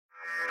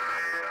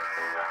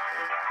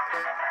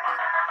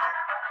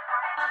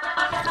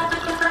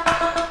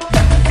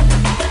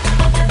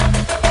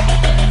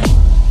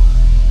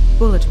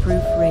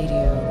Bulletproof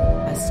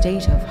Radio, a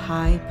state of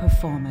high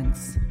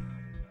performance.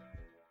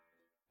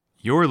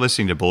 You're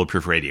listening to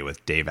Bulletproof Radio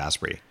with Dave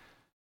Asprey.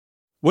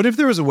 What if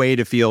there was a way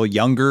to feel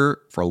younger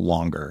for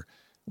longer?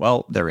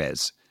 Well, there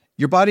is.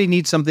 Your body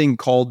needs something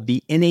called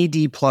the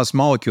NAD+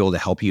 molecule to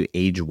help you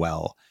age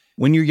well.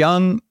 When you're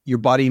young, your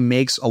body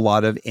makes a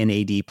lot of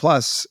NAD+,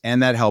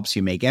 and that helps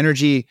you make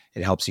energy,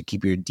 it helps you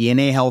keep your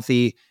DNA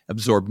healthy,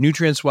 absorb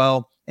nutrients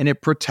well, and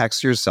it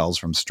protects your cells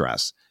from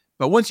stress.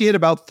 But once you hit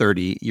about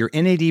 30, your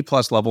NAD+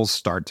 levels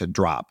start to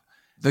drop.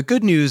 The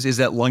good news is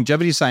that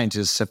longevity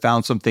scientists have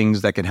found some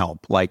things that can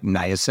help, like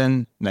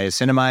niacin,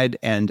 niacinamide,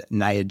 and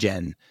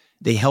Niagen.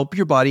 They help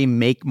your body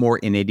make more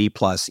NAD+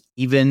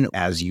 even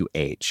as you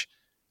age.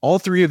 All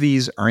three of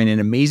these are in an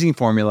amazing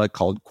formula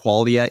called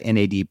Qualia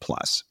NAD+.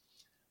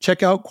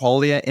 Check out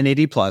Qualia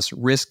NAD+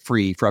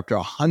 risk-free for up to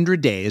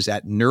 100 days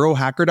at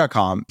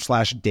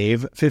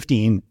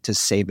neurohacker.com/Dave15 to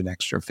save an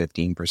extra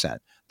 15%.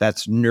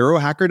 That's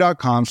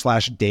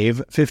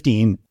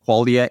neurohacker.com/Dave15,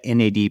 Qualia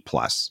NAD+.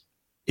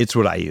 It's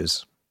what I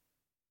use.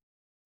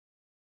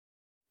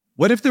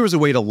 What if there was a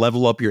way to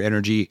level up your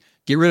energy,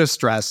 get rid of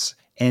stress,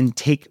 and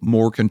take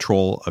more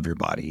control of your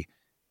body?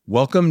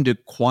 Welcome to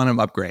Quantum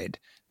Upgrade.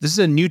 This is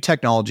a new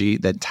technology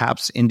that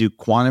taps into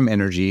quantum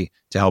energy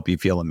to help you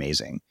feel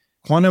amazing.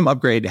 Quantum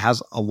Upgrade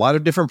has a lot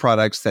of different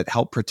products that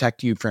help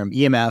protect you from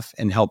EMF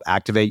and help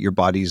activate your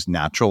body's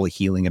natural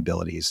healing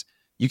abilities.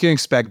 You can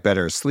expect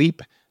better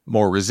sleep,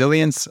 more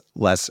resilience,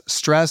 less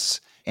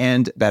stress,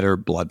 and better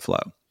blood flow.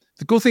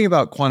 The cool thing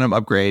about Quantum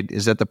Upgrade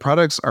is that the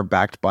products are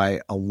backed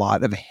by a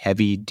lot of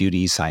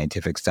heavy-duty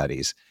scientific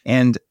studies,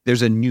 and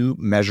there's a new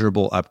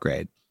measurable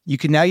upgrade. You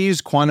can now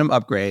use Quantum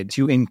Upgrade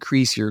to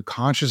increase your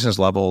consciousness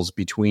levels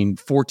between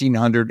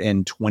 1,400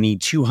 and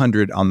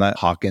 2,200 on the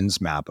Hawkins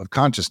map of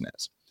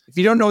consciousness. If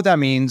you don't know what that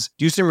means,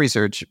 do some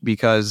research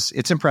because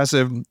it's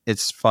impressive,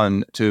 it's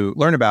fun to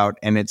learn about,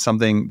 and it's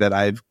something that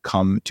I've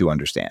come to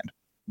understand.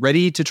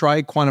 Ready to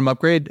try Quantum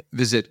Upgrade?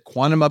 Visit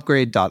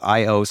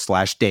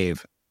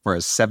quantumupgrade.io/Dave for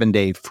a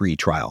 7-day free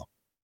trial.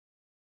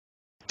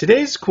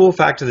 Today's cool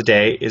fact of the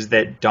day is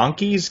that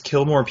donkeys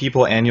kill more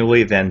people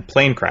annually than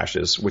plane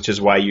crashes, which is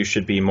why you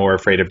should be more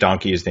afraid of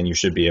donkeys than you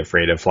should be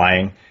afraid of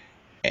flying.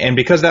 And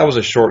because that was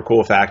a short,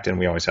 cool fact, and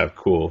we always have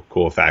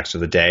cool facts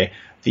of the day,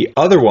 the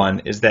other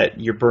one is that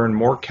you burn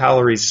more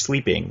calories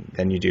sleeping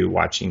than you do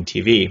watching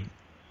TV,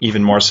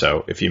 even more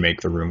so if you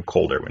make the room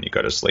colder when you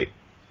go to sleep.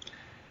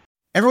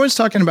 Everyone's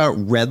talking about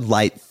red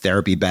light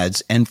therapy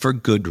beds, and for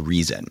good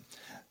reason.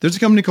 There's a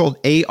company called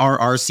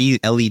ARRC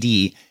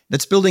LED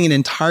that's building an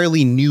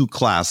entirely new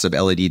class of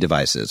LED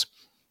devices.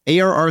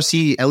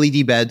 ARRC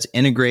LED beds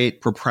integrate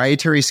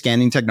proprietary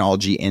scanning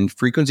technology and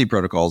frequency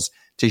protocols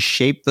to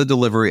shape the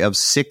delivery of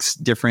 6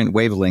 different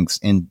wavelengths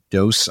in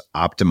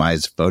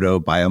dose-optimized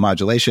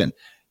photobiomodulation.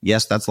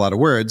 Yes, that's a lot of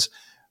words.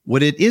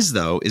 What it is,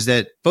 though, is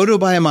that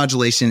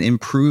photobiomodulation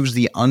improves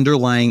the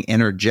underlying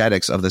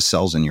energetics of the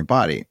cells in your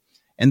body.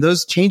 And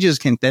those changes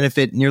can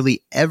benefit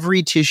nearly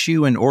every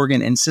tissue and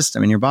organ and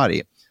system in your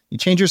body. You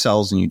change your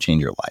cells and you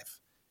change your life.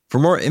 For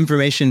more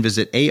information,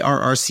 visit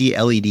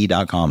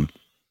arrcled.com.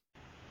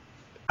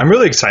 I'm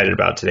really excited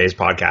about today's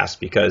podcast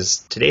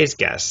because today's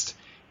guest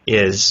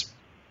is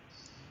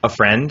a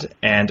friend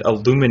and a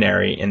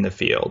luminary in the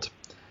field.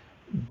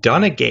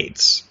 Donna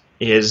Gates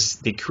is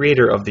the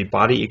creator of the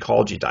Body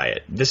Ecology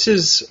diet. This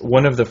is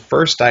one of the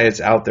first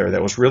diets out there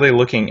that was really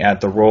looking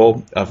at the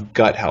role of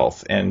gut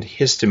health and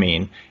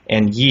histamine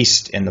and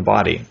yeast in the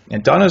body.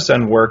 And Donna's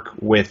done work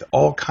with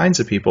all kinds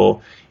of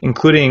people,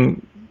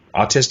 including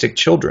autistic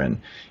children,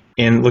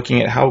 in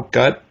looking at how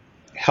gut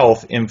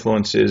health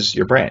influences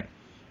your brain.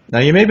 Now,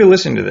 you may be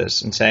listening to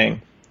this and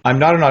saying, I'm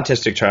not an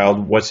autistic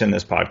child. What's in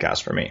this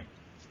podcast for me?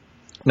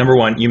 Number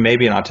one, you may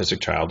be an autistic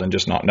child and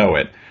just not know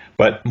it.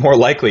 But more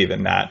likely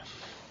than that,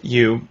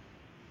 you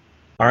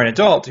are an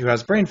adult who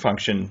has brain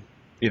function,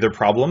 either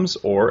problems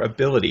or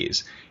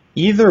abilities.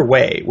 Either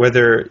way,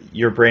 whether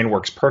your brain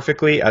works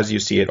perfectly as you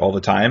see it all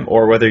the time,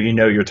 or whether you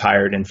know you're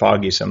tired and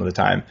foggy some of the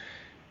time,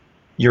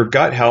 your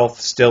gut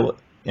health still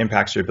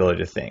impacts your ability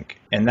to think.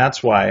 And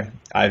that's why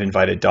I've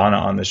invited Donna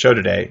on the show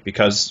today,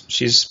 because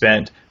she's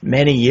spent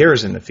many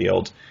years in the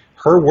field.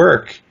 Her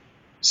work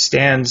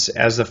stands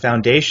as the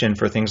foundation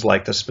for things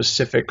like the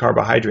specific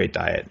carbohydrate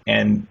diet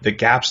and the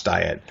GAPS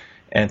diet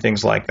and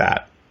things like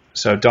that.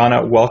 So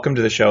Donna, welcome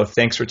to the show.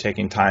 Thanks for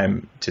taking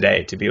time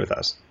today to be with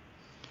us.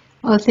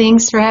 Well,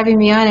 thanks for having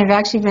me on. I've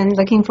actually been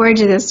looking forward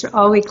to this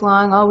all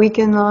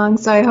weekend long.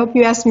 So I hope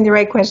you ask me the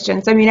right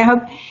questions. I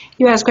hope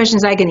you ask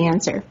questions I can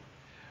answer.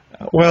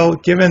 Well,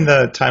 given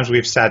the times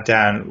we've sat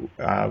down,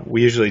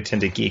 we usually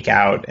tend to geek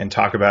out and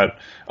talk about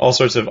all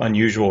sorts of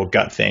unusual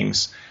gut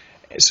things.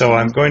 So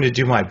I'm going to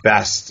do my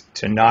best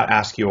to not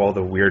ask you all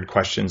the weird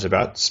questions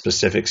about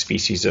specific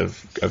species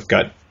of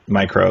gut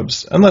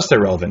microbes, unless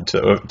they're relevant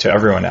to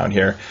everyone out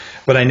here.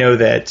 But I know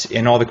that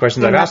in all the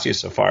questions I've asked you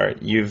so far,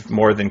 you've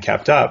more than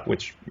kept up,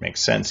 which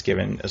makes sense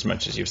given as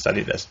much as you've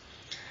studied this.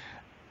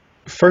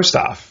 First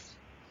off,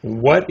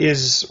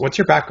 What's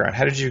your background?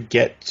 How did you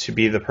get to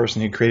be the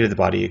person who created the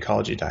body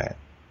ecology diet?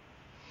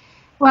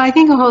 Well, I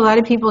think a whole lot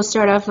of people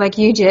start off like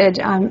you did,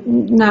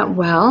 not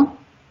well,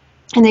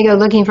 and they go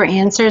looking for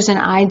answers, and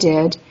I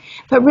did.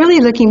 But really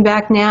looking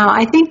back now,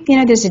 I think,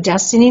 there's a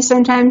destiny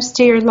sometimes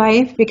to your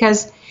life,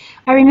 because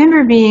I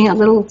remember being a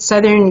little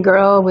southern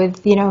girl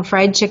with,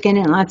 fried chicken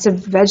and lots of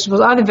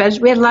vegetables.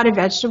 We had a lot of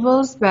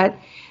vegetables, but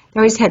they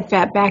always had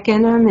fat back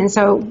in them, and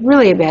so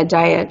really a bad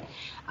diet.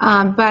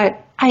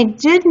 But I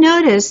did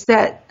notice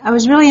that I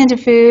was really into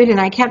food, and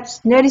I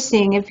kept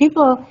noticing if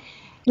people,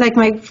 like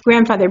my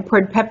grandfather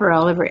poured pepper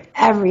all over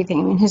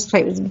everything, and his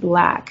plate was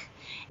black.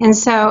 And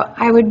so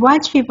I would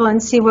watch people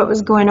and see what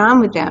was going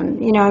on with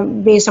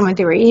them, based on what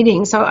they were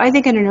eating. So I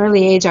think at an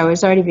early age, I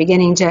was already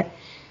beginning to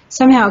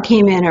somehow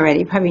came in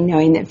already, probably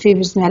knowing that food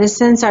was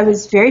medicine. So I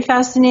was very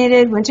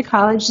fascinated, went to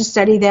college to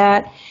study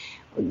that.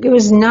 It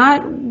was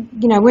not,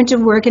 I went to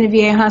work in a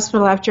VA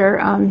hospital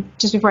after,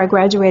 just before I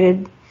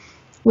graduated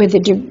with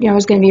I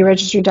was going to be a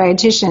registered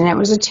dietitian. It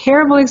was a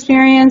terrible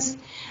experience.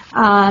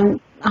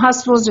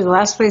 Hospitals are the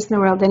last place in the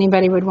world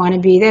anybody would want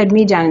to be. They had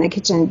me down in the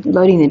kitchen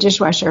loading the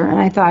dishwasher, and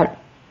I thought,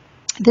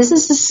 this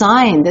is a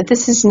sign that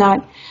this is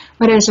not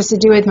what I'm supposed to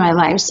do with my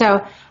life.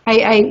 So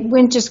I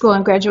went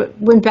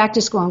back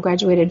to school and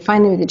graduated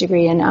finally with a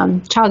degree in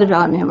child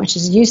development, which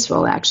is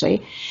useful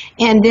actually.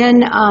 And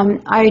then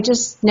I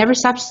just never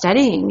stopped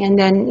studying. And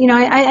then,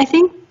 I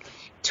think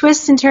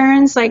twists and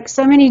turns, like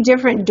so many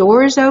different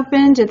doors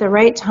opened at the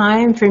right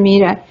time for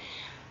me to,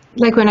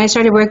 like when I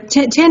started work,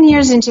 10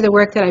 years into the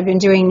work that I've been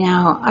doing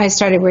now, I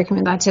started working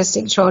with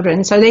autistic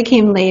children. So they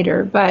came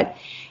later. But,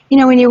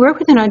 when you work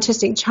with an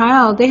autistic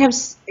child, they have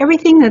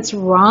everything that's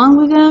wrong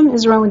with them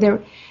is wrong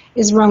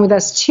with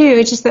us too.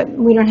 It's just that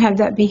we don't have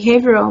that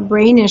behavioral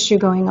brain issue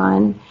going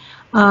on,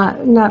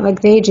 not like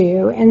they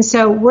do. And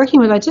so working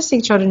with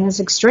autistic children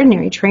is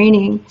extraordinary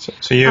training.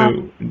 So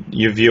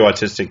you view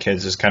autistic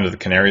kids as kind of the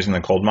canaries in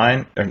the coal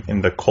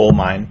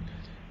mine,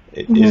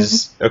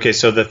 Is okay.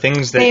 So the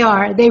things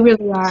that they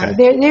really are.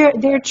 Okay.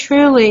 They're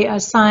truly a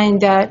sign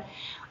that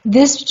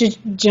this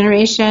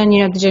generation,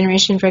 the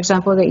generation, for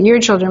example, that your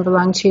children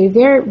belong to,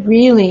 they're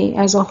really,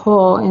 as a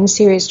whole, in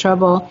serious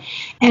trouble.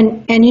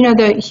 And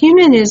the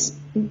human is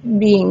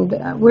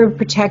we're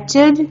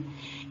protected,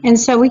 and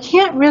so we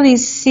can't really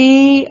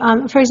see.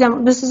 For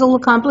example, this is a little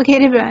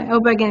complicated, but I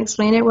hope I can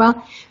explain it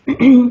well.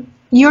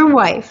 Your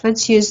wife,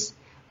 let's use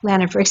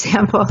Lana for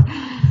example.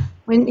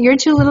 When your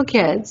two little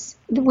kids,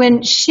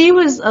 when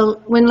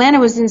Lana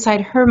was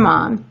inside her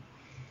mom,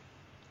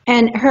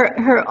 and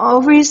her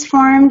ovaries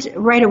formed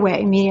right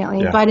away,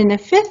 immediately. Yeah. But in the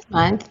 5th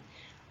month,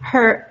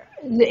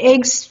 the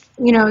eggs,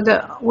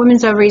 the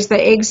woman's ovaries, the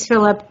ovaries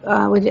fill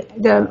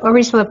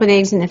up with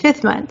eggs in the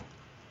 5th month.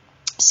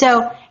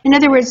 So, in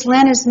other words,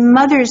 Lana's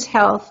mother's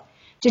health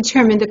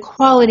determined the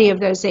quality of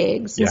those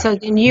eggs. Yeah. And so,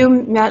 when you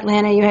met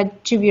Lana, you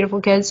had 2 beautiful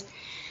kids.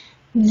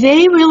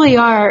 They really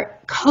are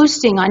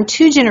coasting on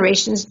 2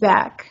 generations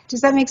back.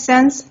 Does that make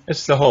sense?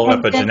 It's the whole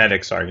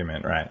epigenetics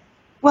argument, right?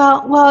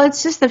 Well,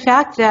 it's just the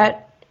fact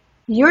that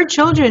your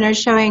children are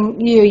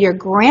showing you your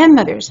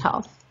grandmother's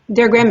health,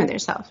 their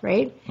grandmother's health,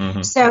 right?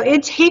 Mm-hmm. So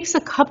it takes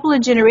a couple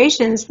of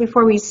generations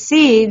before we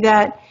see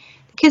that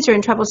the kids are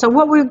in trouble. So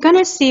what we're going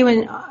to see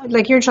when,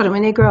 like your children,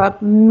 when they grow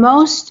up,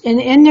 most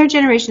in their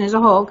generation as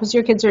a whole, because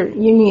your kids are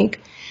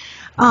unique,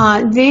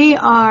 they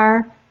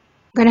are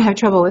going to have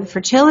trouble with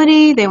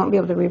fertility. They won't be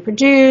able to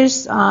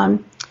reproduce.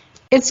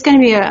 It's going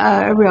to be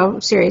a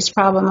real serious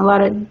problem. A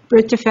lot of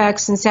birth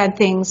defects and sad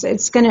things.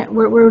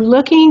 We're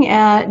looking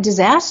at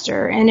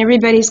disaster, and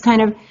everybody's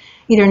kind of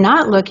either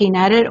not looking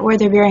at it or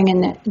they're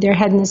burying their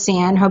head in the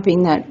sand,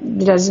 hoping that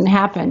it doesn't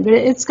happen. But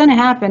it's going to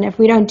happen if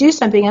we don't do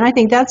something. And I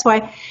think that's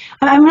why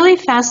I'm really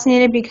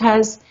fascinated,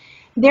 because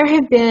there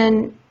have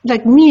been,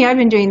 like me, I've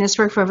been doing this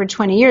work for over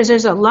 20 years.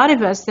 There's a lot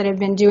of us that have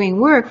been doing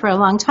work for a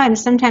long time,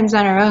 sometimes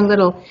on our own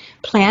little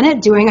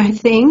planet doing our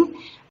thing.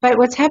 But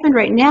what's happened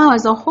right now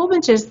is a whole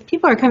bunch of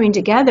people are coming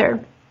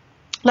together,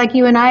 like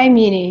you and I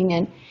meeting,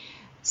 and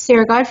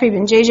Sarah Gottfried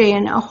and JJ,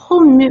 and a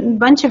whole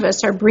bunch of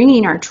us are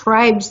bringing our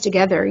tribes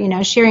together,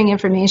 sharing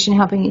information,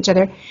 helping each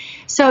other.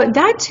 So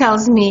that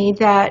tells me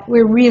that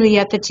we're really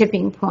at the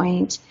tipping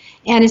point,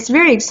 and it's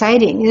very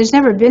exciting. There's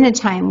never been a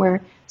time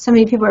where so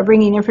many people are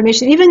bringing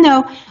information, even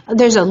though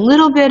there's a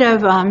little bit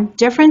of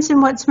difference in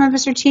what some of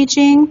us are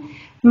teaching.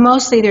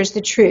 Mostly there's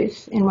the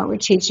truth in what we're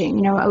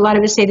teaching. A lot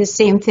of us say the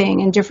same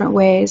thing in different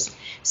ways.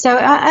 So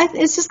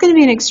it's just going to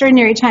be an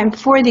extraordinary time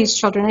for these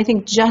children. I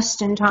think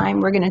just in time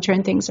we're going to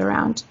turn things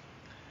around.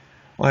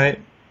 Well,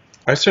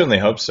 I certainly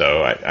hope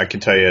so. I can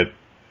tell you,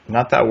 I'm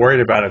not that worried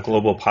about a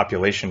global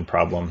population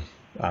problem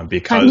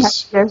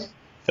because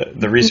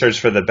the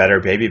research for the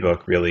Better Baby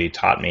book really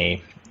taught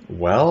me,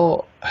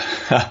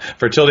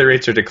 fertility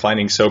rates are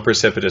declining so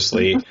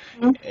precipitously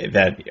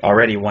that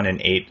already 1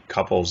 in 8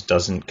 couples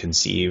doesn't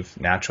conceive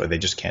naturally. They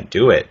just can't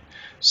do it.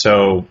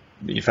 So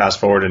you fast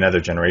forward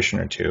another generation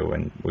or two,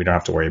 and we don't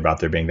have to worry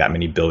about there being that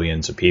many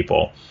billions of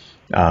people.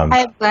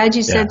 I'm glad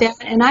you said that.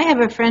 And I have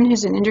a friend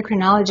who's an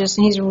endocrinologist,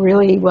 and he's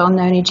really well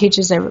known. He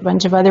teaches a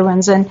bunch of other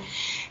ones. And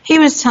he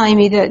was telling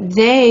me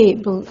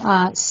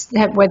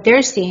that what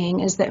they're seeing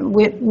is that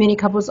many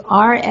couples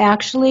are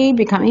actually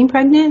becoming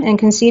pregnant and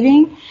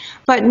conceiving.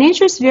 But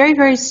nature's very,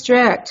 very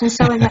strict. And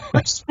so in the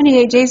first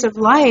 28 days of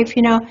life,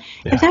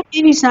 if that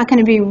baby's not going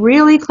to be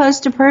really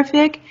close to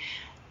perfect,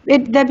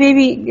 that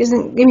baby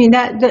isn't,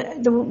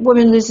 the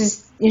woman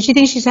loses, she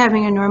thinks she's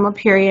having a normal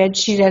period.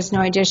 She has no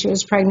idea she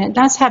was pregnant.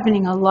 That's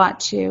happening a lot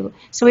too.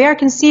 So we are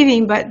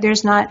conceiving, but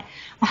there's not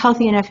a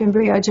healthy enough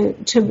embryo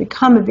to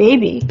become a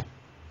baby.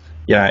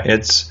 Yeah,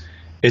 it's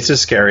a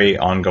scary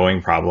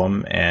ongoing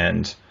problem,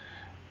 and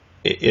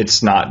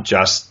it's not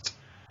just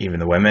even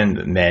the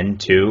women, men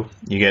too.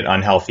 You get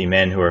unhealthy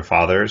men who are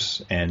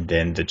fathers, and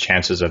then the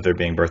chances of there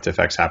being birth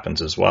defects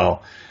happens as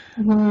well.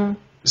 Mm-hmm.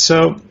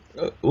 So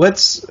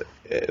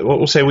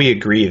we'll say we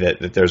agree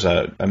that there's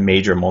a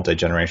major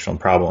multi-generational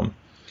problem.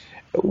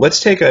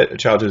 Let's take a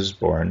child who's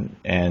born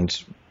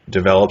and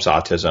develops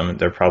autism.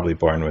 They're probably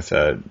born with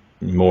a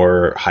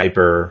more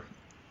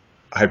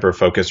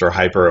hyper-focused or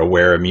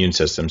hyper-aware immune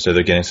system, so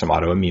they're getting some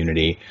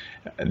autoimmunity.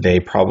 They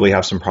probably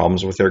have some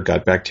problems with their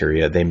gut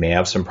bacteria. They may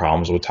have some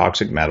problems with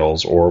toxic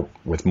metals or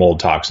with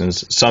mold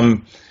toxins.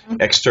 Some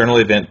external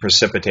event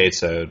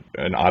precipitates an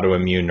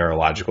autoimmune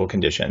neurological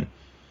condition.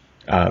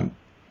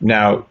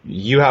 Now,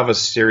 you have a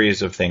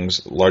series of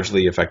things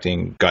largely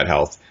affecting gut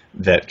health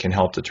that can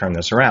help to turn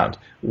this around.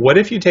 What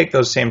if you take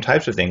those same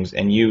types of things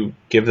and you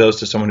give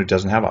those to someone who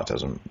doesn't have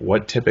autism?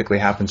 What typically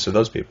happens to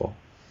those people?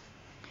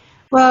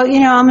 Well,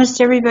 almost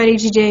everybody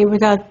today,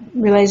 without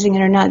realizing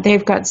it or not,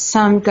 they've got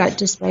some gut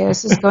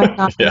dysbiosis going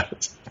on.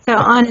 Yes. So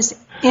honest,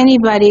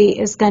 anybody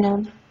is going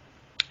to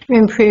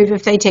improve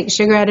if they take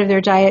sugar out of their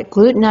diet,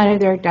 gluten out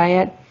of their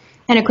diet.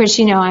 And of course,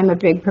 I'm a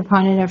big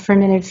proponent of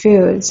fermented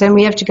foods, and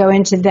we have to go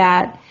into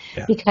that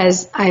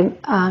because there's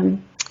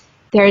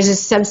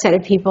a subset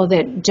of people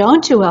that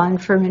don't do well in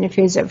fermented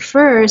foods at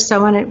first.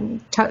 So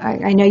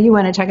I know you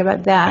want to talk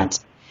about that,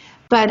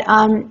 but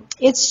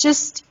it's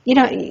just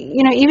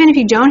even if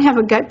you don't have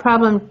a gut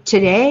problem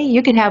today,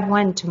 you could have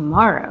one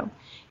tomorrow.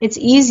 It's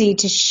easy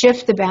to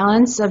shift the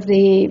balance of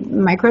the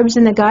microbes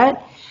in the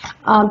gut.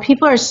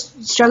 People are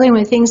struggling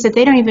with things that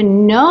they don't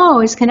even know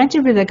is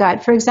connected with the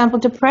gut. For example,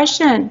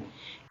 depression.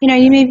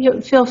 You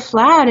may feel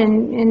flat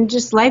and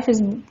just life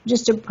is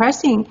just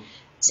depressing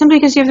simply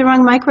because you have the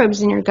wrong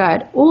microbes in your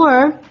gut.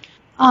 Or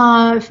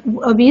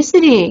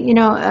obesity.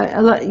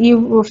 You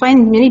will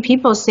find many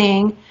people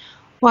saying,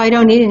 well, I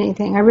don't eat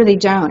anything. I really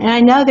don't. And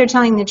I know they're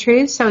telling the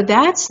truth, so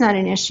that's not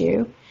an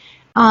issue.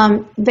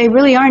 They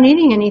really aren't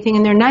eating anything,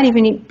 and they're not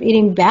even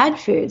eating bad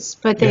foods,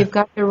 but they've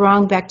got the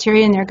wrong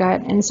bacteria in their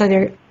gut. And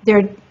so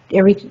they're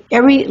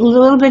every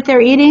little bit they're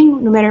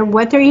eating, no matter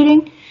what they're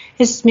eating,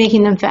 is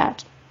making them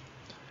fat.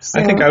 So,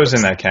 I think I was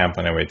in that camp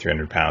when I weighed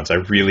 300 pounds. I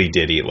really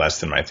did eat less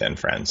than my thin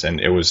friends, and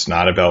it was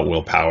not about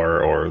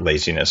willpower or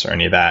laziness or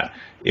any of that.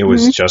 It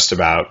was just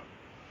about,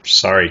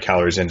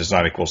 calories in does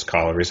not equal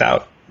calories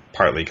out,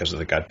 partly because of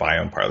the gut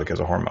biome, partly because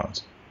of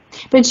hormones.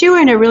 But you were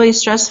in a really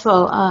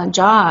stressful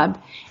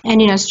job,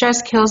 and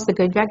stress kills the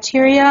good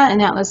bacteria,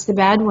 and that lets the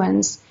bad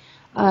ones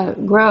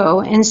grow.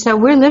 And so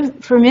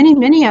for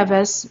many of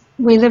us,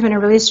 we live in a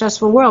really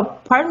stressful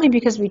world, partly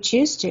because we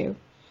choose to.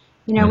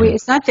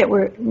 It's not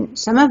that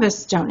some of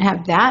us don't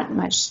have that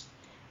much.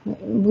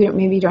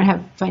 We don't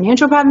have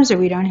financial problems, or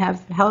we don't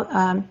have health.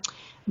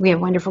 We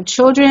have wonderful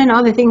children,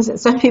 all the things that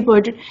some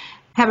people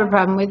have a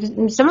problem with.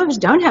 And some of us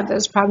don't have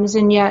those problems,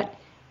 and yet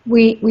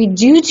we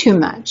do too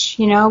much.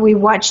 We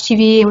watch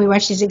TV and we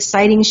watch these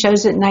exciting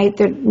shows at night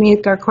that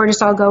make our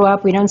cortisol go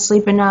up. We don't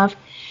sleep enough.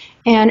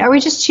 Or we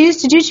just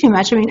choose to do too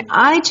much.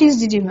 I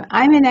choose to do.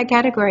 I'm in that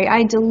category.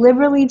 I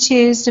deliberately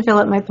choose to fill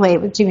up my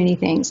plate with too many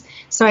things.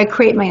 So I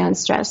create my own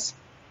stress.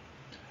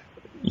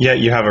 Yeah,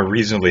 you have a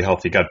reasonably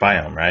healthy gut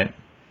biome, right?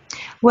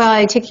 Well,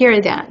 I take care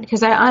of that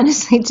because I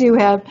honestly do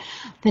have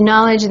the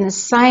knowledge and the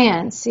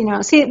science.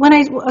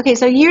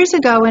 So years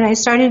ago when I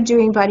started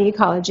doing body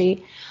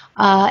ecology,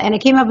 and I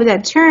came up with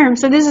that term.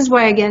 So this is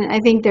why, again, I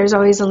think there's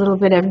always a little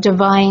bit of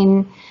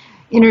divine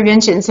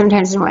intervention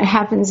sometimes in what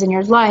happens in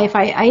your life.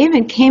 I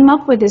even came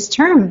up with this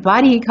term,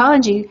 body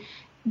ecology,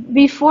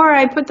 before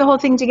I put the whole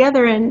thing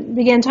together and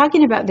began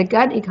talking about the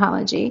gut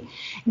ecology.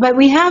 But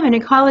we have an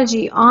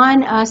ecology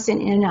on us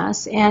and in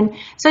us. And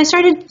so I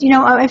started,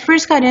 I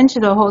first got into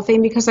the whole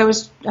thing because I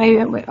was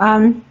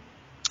trying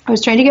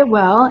to get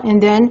well,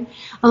 and then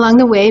along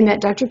the way met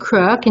Dr.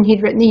 Crook, and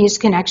he'd written the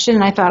Yeast Connection,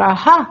 and I thought,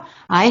 aha,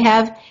 I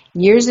have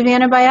years of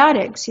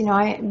antibiotics,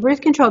 birth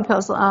control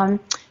pills,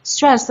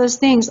 stress, those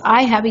things.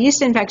 I have a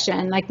yeast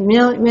infection like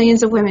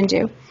millions of women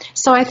do.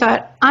 So I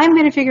thought, I'm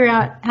going to figure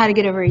out how to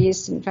get over a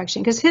yeast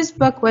infection, because his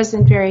book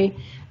wasn't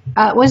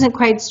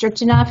quite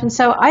strict enough. And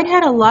so I'd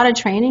had a lot of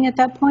training at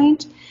that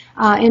point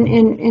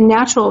in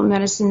natural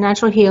medicine,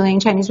 natural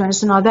healing, Chinese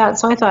medicine, all that.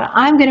 So I thought,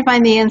 I'm going to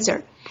find the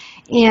answer.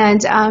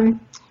 And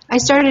I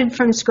started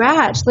from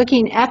scratch,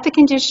 looking at the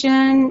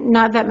condition.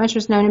 Not that much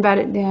was known about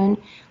it then.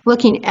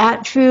 Looking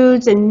at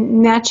foods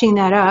and matching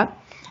that up.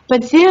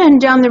 But then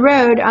down the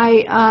road,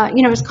 I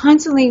was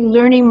constantly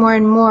learning more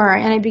and more,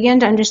 and I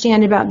began to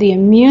understand about the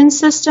immune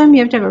system.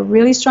 You have to have a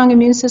really strong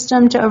immune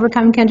system to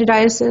overcome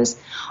candidiasis.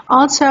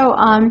 Also,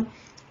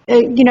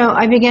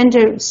 I began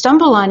to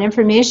stumble on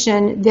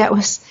information that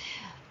was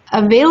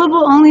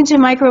available only to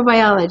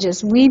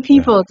microbiologists. We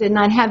people did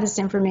not have this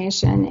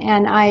information,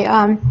 and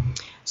I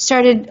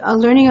started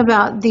learning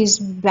about these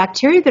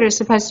bacteria that are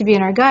supposed to be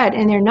in our gut,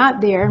 and they're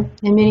not there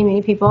in many,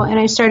 many people. And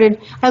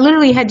I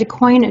literally had to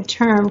coin a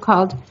term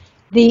called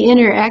the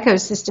inner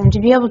ecosystem to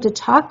be able to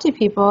talk to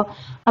people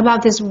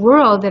about this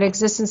world that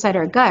exists inside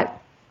our gut.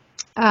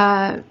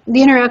 The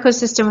inner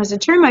ecosystem was a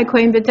term I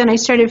coined, but then I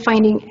started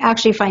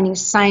finding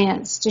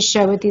science to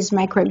show what these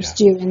microbes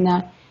do in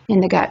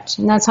the gut,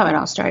 and that's how it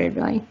all started,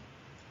 really.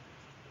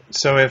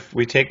 So if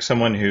we take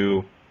someone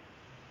who,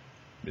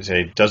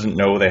 say, doesn't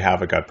know they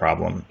have a gut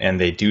problem and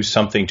they do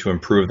something to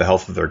improve the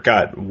health of their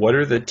gut, what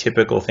are the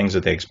typical things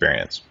that they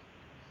experience?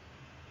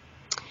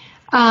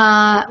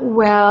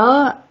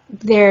 Well,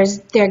 they're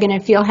going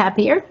to feel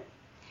happier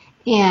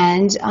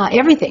and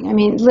everything. I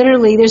mean,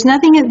 literally, there's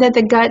nothing that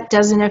the gut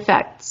doesn't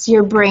affect. It's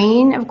your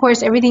brain, of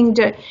course, everything.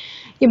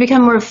 You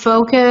become more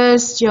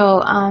focused.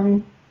 You'll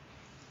have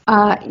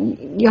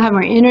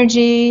more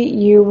energy.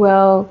 You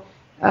will.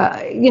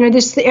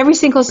 There's every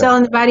single cell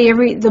in the body,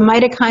 the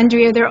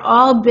mitochondria, they're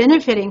all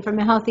benefiting from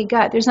a healthy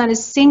gut. There's not a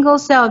single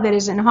cell that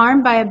isn't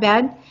harmed by a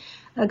gut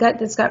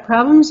that's got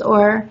problems,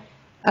 or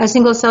a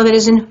single cell that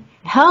isn't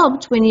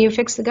helped when you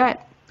fix the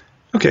gut.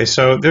 Okay,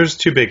 so there's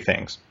two big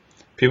things.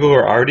 People who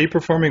are already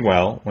performing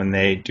well, when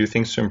they do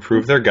things to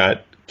improve their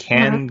gut,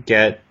 can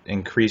get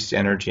increased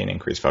energy and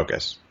increased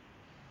focus.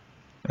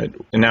 Right?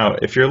 Now,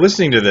 if you're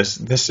listening to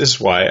this is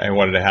why I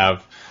wanted to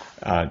have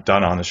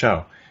Donna on the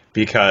show.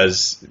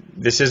 Because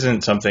this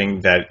isn't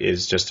something that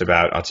is just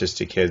about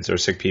autistic kids or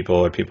sick people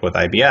or people with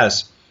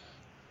IBS.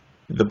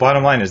 The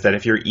bottom line is that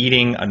if you're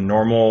eating a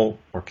normal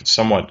or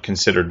somewhat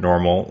considered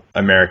normal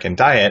American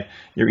diet,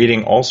 you're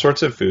eating all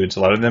sorts of foods, a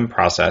lot of them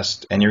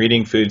processed, and you're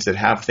eating foods that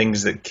have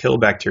things that kill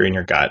bacteria in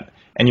your gut,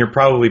 and you're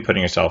probably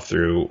putting yourself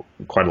through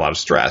quite a lot of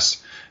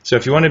stress. So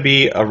if you want to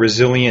be a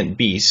resilient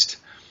beast,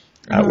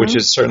 which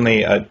is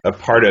certainly a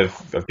part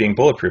of being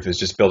bulletproof, is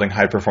just building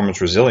high-performance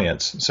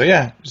resilience. So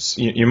yeah,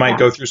 you might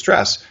go through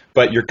stress,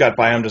 but your gut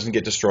biome doesn't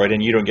get destroyed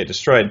and you don't get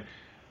destroyed.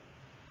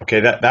 Okay,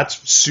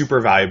 that's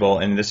super valuable,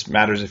 and this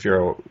matters if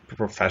you're a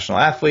professional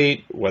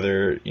athlete,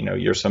 whether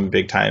you're some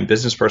big-time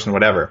business person,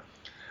 whatever.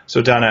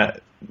 So Donna,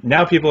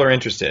 now people are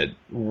interested.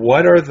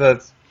 What are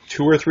the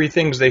 2 or 3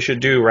 things they should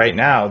do right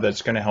now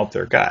that's going to help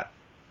their gut?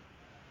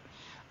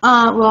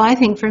 Well, I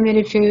think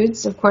fermented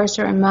foods, of course,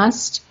 are a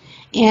must.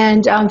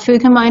 And food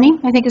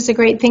combining, I think, is a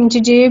great thing to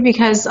do,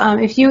 because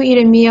if you eat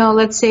a meal,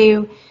 let's say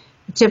a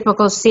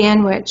typical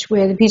sandwich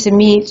with a piece of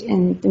meat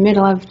in the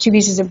middle of 2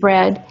 pieces of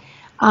bread,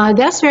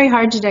 that's very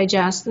hard to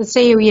digest. Let's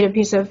say you eat a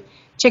piece of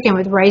chicken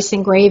with rice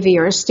and gravy,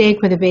 or a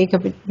steak with a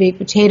baked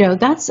potato.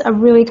 That's a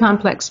really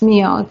complex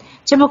meal.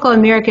 Typical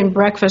American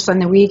breakfast on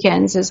the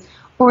weekends is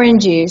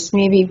orange juice,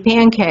 maybe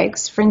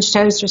pancakes, French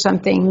toast or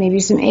something, maybe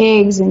some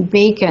eggs and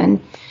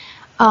bacon.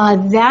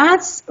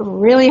 That's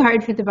really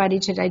hard for the body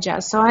to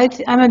digest. So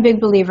I'm a big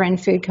believer in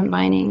food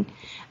combining.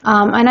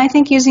 And I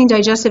think using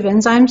digestive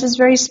enzymes is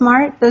very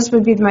smart. Those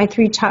would be my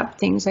 3 top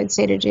things I'd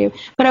say to do.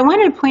 But I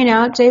wanted to point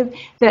out, Dave,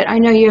 that I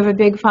know you have a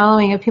big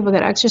following of people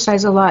that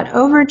exercise a lot.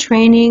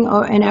 Overtraining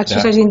and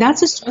exercising,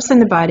 that's a stress in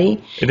the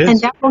body. It is. And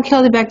that will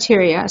kill the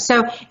bacteria.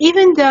 So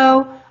even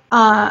though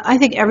I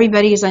think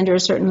everybody is under a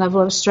certain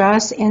level of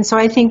stress, and so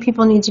I think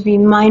people need to be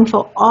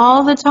mindful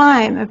all the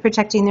time of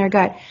protecting their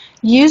gut,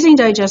 using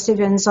digestive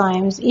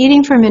enzymes,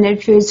 eating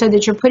fermented foods, so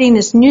that you're putting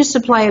this new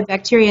supply of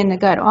bacteria in the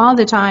gut all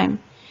the time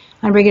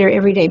on a regular,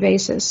 everyday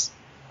basis.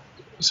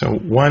 So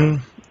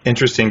one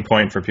interesting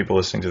point for people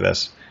listening to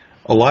this,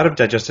 a lot of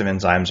digestive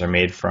enzymes are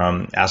made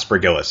from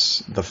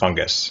Aspergillus, the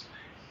fungus.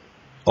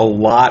 A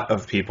lot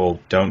of people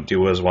don't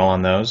do as well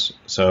on those.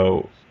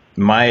 So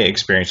my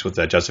experience with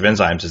digestive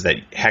enzymes is that,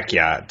 heck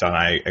yeah, Don,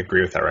 I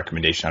agree with that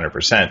recommendation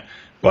 100%,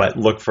 but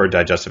look for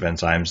digestive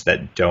enzymes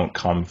that don't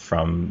come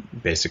from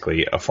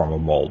basically a form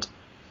of mold.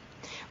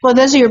 Well,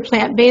 those are your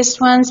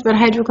plant-based ones, but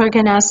hydrochloric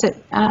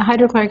acid,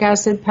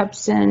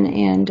 pepsin,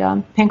 and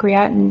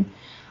pancreatin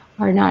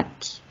are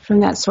not from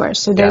that source.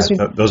 So those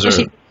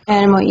are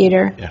animal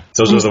eater. Yeah,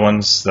 those are the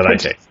ones that I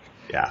take.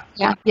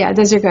 Yeah,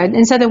 those are good.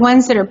 And so the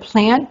ones that are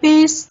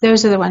plant-based,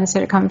 those are the ones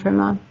that come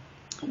from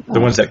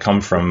the ones that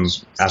come from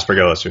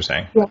Aspergillus, you're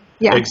saying?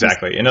 Yeah.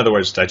 Exactly. In other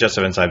words,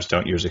 digestive enzymes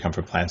don't usually come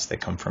from plants, they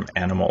come from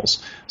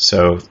animals.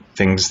 So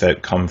things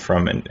that come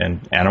from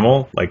an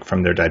animal, like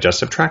from their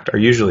digestive tract, are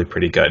usually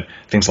pretty good.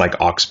 Things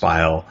like ox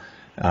bile,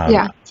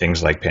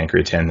 things like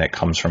pancreatin that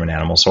comes from an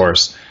animal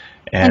source.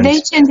 And they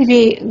tend to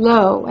be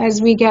low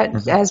as we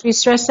get, as we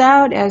stress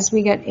out, as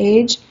we get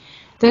age.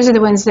 Those are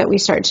the ones that we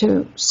start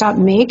to stop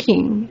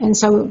making. And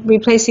so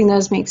replacing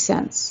those makes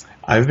sense.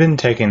 I've been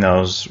taking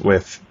those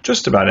with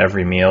just about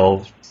every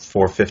meal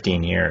for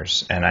 15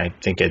 years, and I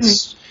think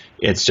it's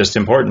just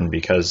important,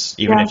 because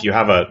even if you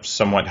have a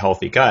somewhat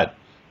healthy gut,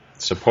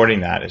 supporting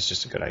that is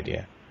just a good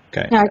idea.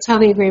 Okay. No, I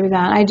totally agree with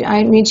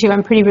that. Me too.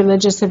 I'm pretty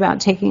religious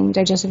about taking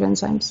digestive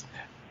enzymes.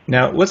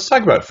 Now, let's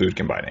talk about food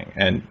combining.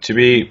 And to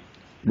be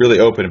really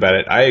open about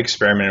it, I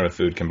experimented with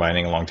food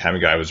combining a long time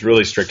ago. I was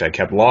really strict. I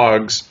kept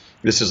logs.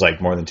 This is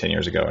like more than 10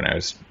 years ago when I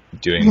was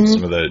doing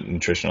some of the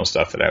nutritional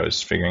stuff that I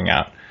was figuring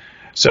out.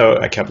 So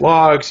I kept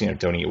logs,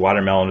 don't eat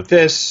watermelon with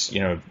this,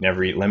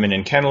 never eat lemon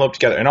and cantaloupe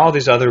together, and all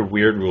these other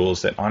weird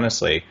rules that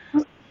honestly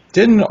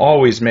didn't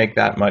always make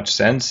that much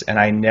sense, and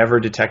I never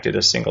detected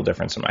a single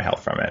difference in my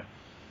health from it.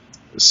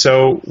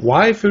 So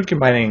why food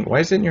combining? Why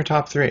is it in your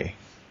top 3?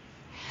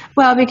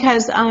 Well,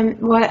 because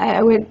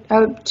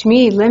to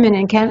me, lemon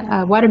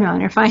and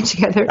watermelon are fine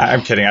together.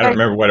 I'm kidding. I don't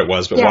remember what it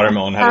was, but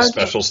watermelon had a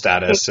special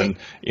status, and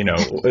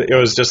it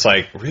was just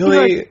like,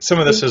 really, some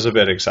of this is a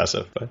bit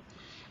excessive. But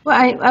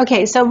well,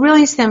 so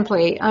really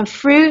simply,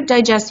 fruit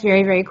digests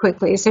very, very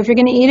quickly. So if you're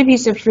going to eat a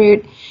piece of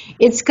fruit,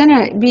 it's going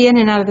to be in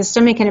and out of the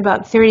stomach in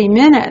about 30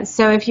 minutes.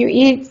 So if you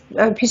eat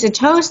a piece of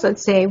toast,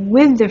 let's say,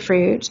 with the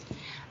fruit,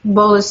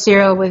 bowl of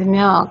cereal with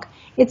milk,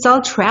 it's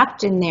all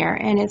trapped in there,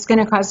 and it's going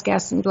to cause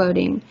gas and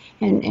bloating.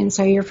 And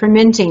so you're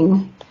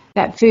fermenting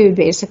that food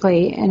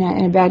basically in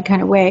a bad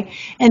kind of way.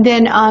 And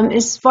then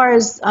as far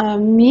as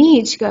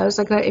meat goes,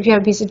 like if you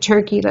have a piece of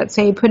turkey, let's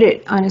say, put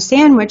it on a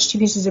sandwich, 2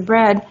 pieces of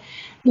bread,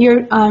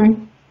 you're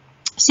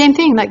same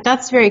thing. Like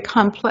that's very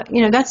complex.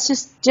 That's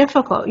just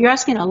difficult. You're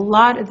asking a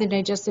lot of the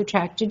digestive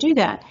tract to do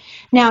that.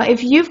 Now,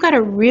 if you've got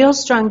a real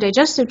strong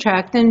digestive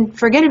tract, then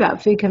forget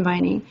about food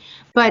combining.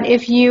 But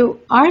if you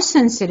are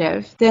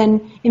sensitive,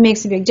 then it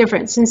makes a big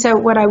difference. And so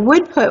what I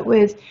would put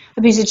with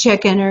a piece of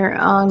chicken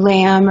or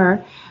lamb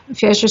or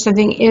fish or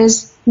something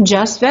is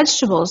just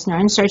vegetables,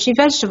 non-starchy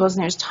vegetables.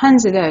 And there's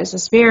tons of those: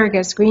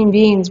 asparagus, green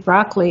beans,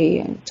 broccoli,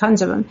 and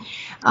tons of them.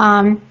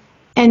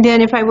 And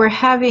then if I were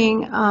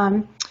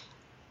having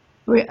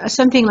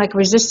something like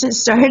resistant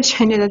starch,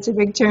 I know that's a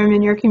big term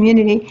in your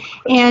community,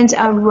 and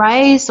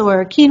rice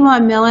or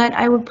quinoa millet,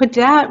 I would put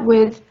that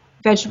with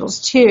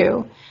vegetables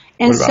too.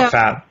 And what about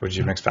fat? Would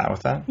you mix fat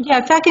with that?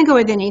 Yeah, fat can go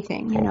with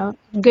anything. Cool.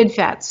 Good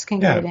fats can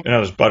go with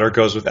anything. Butter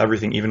goes with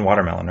everything, even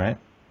watermelon, right?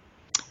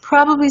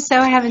 Probably so.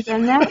 I haven't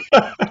done that.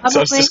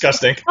 Sounds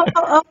disgusting.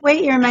 Oh,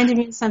 wait, you reminded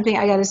me of something.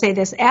 I got to say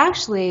this.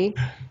 Actually,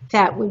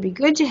 fat would be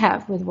good to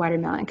have with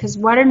watermelon because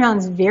watermelon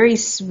is very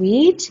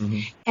sweet. Mm-hmm.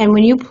 And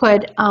when you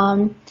put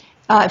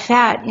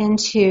fat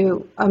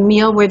into a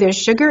meal where there's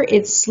sugar,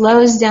 it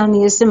slows down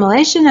the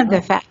assimilation of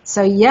the fat.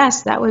 So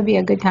yes, that would be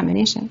a good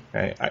combination.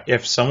 Okay.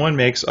 If someone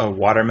makes a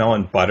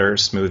watermelon butter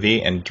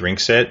smoothie and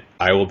drinks it,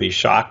 I will be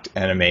shocked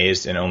and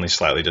amazed and only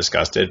slightly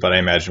disgusted, but I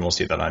imagine we'll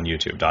see that on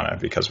YouTube, Donna,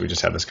 because we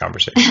just had this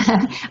conversation.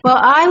 Well,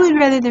 I would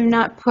rather them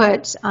not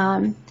put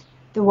the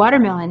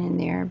watermelon in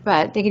there,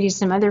 but they could use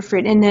some other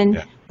fruit. And then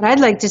what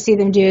I'd like to see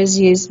them do is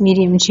use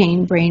medium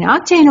chain brain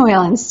octane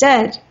oil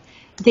instead.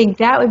 I think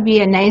that would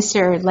be a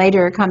nicer,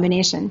 lighter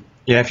combination.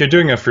 Yeah, if you're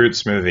doing a fruit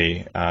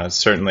smoothie,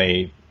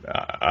 certainly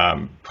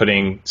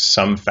putting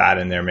some fat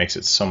in there makes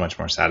it so much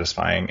more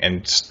satisfying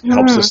and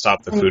helps us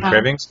stop the food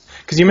cravings.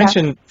 Because you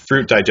mentioned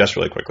fruit digests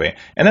really quickly.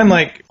 And I'm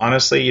like,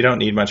 honestly, you don't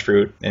need much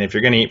fruit. And if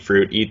you're going to eat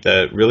fruit, eat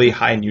the really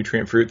high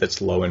nutrient fruit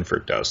that's low in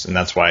fructose. And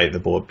that's why the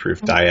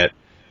Bulletproof Diet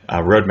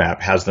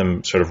roadmap has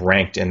them sort of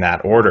ranked in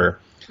that order.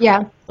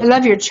 Yeah, I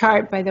love your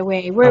chart, by the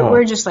way.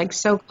 We're just like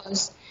so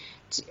close.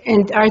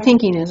 And our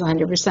thinking is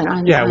 100%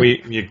 on. Yeah,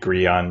 we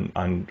agree on.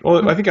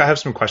 Well, I think I have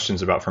some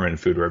questions about fermented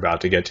food we're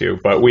about to get to,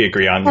 but we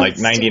agree on like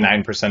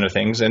 99% of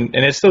things. And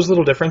it's those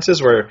little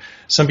differences where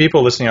some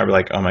people listening are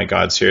like, oh my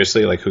God,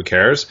 seriously, like who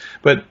cares?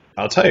 But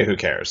I'll tell you who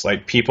cares.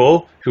 Like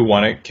people who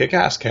want to kick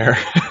ass care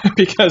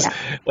because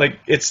like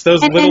it's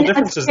those little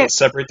differences that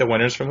separate the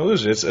winners from the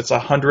losers. It's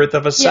 100th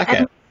of a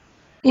second.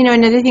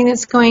 Another thing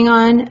that's going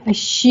on, a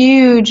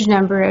huge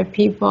number of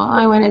people,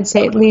 I want to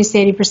say at least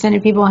 80%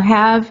 of people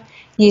have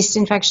yeast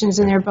infections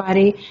in their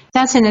body.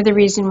 That's another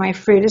reason why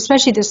fruit,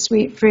 especially the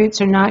sweet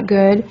fruits, are not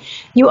good.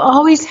 You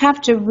always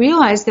have to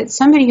realize that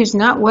somebody who's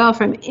not well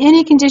from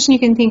any condition you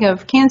can think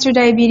of, cancer,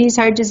 diabetes,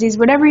 heart disease,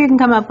 whatever you can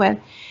come up with,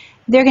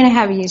 they're going to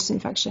have a yeast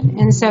infection.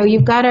 And so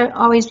you've got to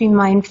always be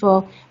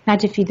mindful not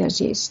to feed those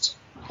yeast.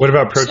 What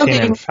about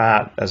protein and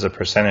fat as a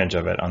percentage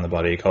of it on the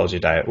Body Ecology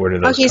diet? Where do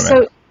those come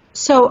in?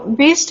 So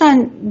based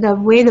on the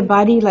way the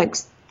body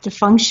likes to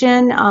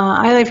function,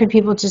 I like for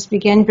people to just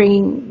begin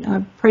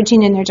bringing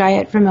protein in their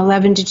diet from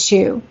 11 to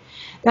 2.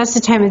 That's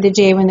the time of the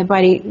day when the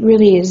body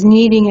really is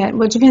needing it.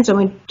 Well, it depends on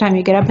what time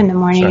you get up in the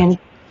morning. Sure.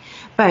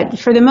 But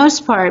for the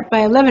most part, by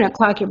 11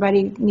 o'clock, your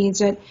body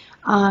needs it,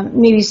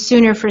 maybe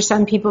sooner for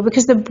some people,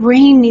 because the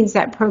brain needs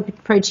that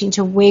protein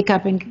to wake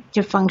up and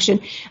to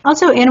function.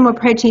 Also, animal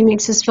protein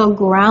makes us feel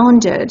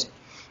grounded.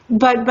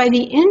 But by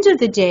the end of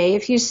the day,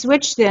 if you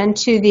switch then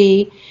to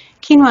the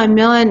quinoa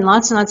millet and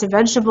lots of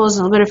vegetables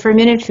and a little bit of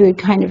fermented food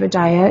kind of a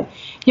diet,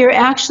 you're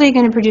actually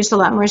going to produce a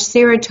lot more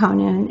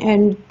serotonin,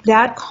 and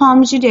that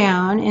calms you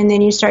down, and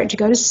then you start to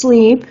go to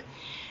sleep.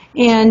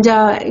 And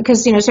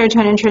because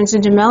serotonin turns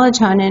into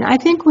melatonin, I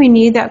think we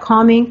need that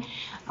calming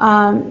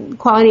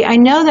quality. I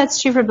know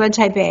that's true for blood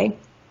type A.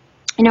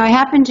 I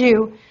happen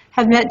to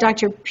have met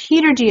Dr.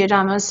 Peter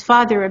Giordano's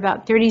father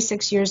about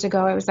 36 years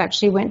ago. I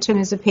went to him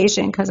as a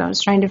patient because I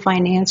was trying to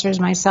find answers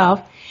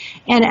myself.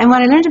 And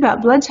when I learned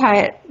about blood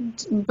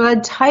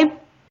type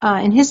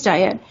in his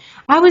diet,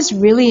 I was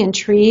really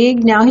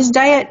intrigued. Now, his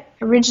diet,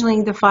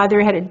 originally the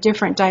father had a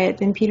different diet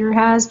than Peter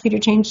has. Peter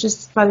changed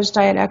his father's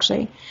diet,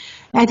 actually.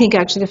 I think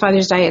actually the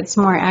father's diet's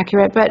more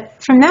accurate.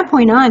 But from that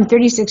point on,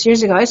 36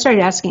 years ago, I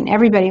started asking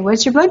everybody,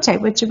 what's your blood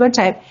type? What's your blood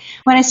type?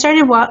 When I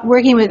started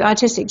working with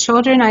autistic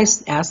children, I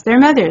asked their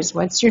mothers,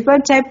 what's your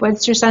blood type?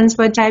 What's your son's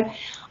blood type?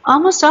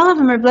 Almost all of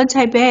them are blood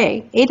type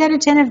A. 8 out of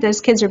 10 of those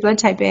kids are blood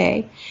type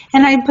A.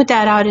 And I put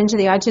that out into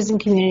the autism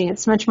community.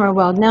 It's much more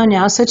well known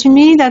now. So to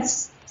me,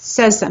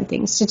 says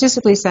something,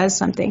 statistically says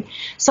something.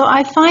 So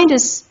I find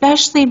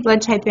especially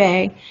blood type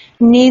A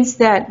needs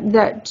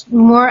that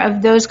more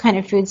of those kind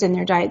of foods in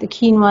their diet, the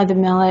quinoa, the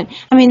millet.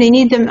 I mean, they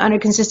need them on a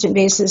consistent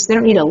basis. They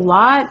don't need a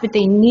lot, but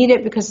they need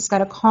it because it's got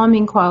a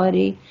calming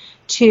quality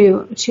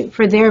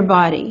for their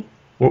body.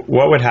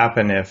 What would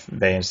happen if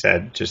they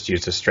instead just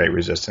used a straight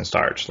resistant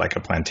starch, like a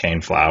plantain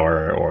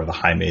flour or the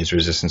high maize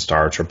resistant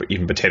starch or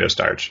even potato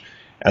starch,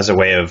 as a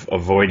way of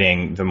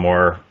avoiding the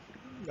more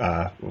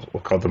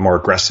we'll call it the more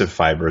aggressive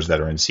fibers that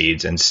are in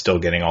seeds and still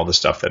getting all the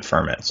stuff that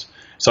ferments?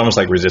 It's almost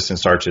like resistant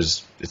starch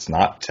it's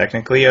not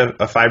technically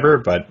a fiber,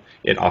 but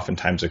it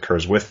oftentimes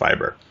occurs with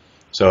fiber.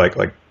 So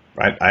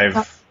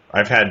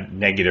I've had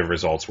negative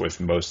results with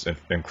most,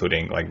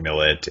 including like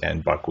millet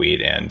and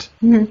buckwheat and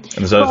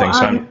those other things.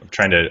 So I'm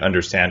trying to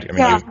understand. I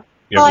mean,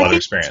 you have a lot of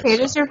experience.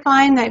 Potatoes are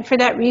fine. For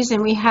that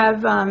reason, we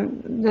have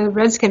the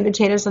red skin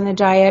potatoes on the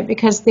diet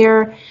because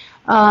they're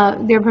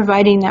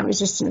providing that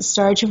resistant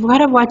starch. We've got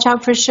to watch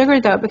out for sugar,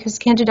 though, because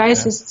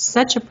candidiasis is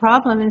such a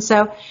problem. And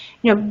so,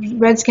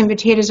 red skin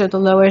potatoes are the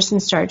lowest in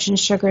starch and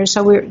sugar.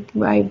 So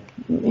I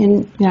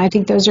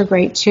think those are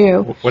great,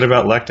 too. What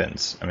about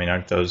lectins? I mean,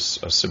 aren't those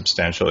a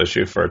substantial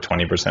issue for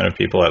 20% of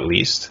people at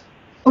least?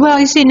 Well,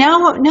 you see,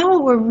 now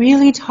what we're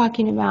really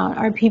talking about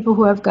are people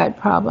who have gut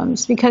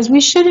problems, because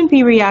we shouldn't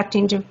be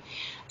reacting to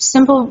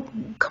simple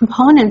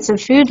components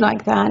of food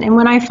like that. And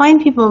when I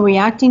find people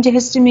reacting to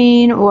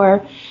histamine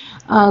or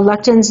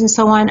lectins and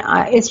so on,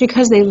 it's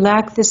because they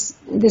lack this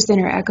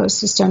inner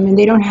ecosystem, and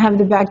they don't have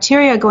the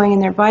bacteria going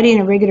in their body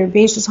on a regular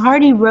basis.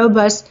 Hardy,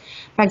 robust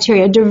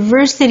bacteria,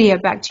 diversity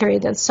of bacteria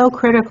that's so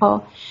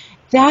critical.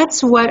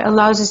 That's what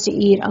allows us to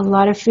eat a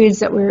lot of foods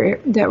that we're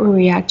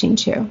reacting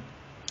to.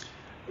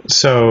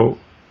 So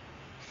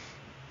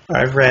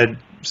I've read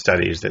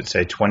studies that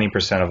say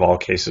 20% of all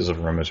cases of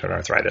rheumatoid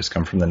arthritis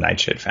come from the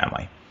nightshade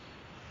family.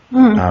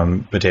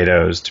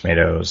 Potatoes,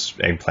 tomatoes,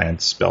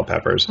 eggplants, bell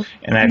peppers.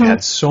 And I've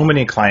had so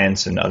many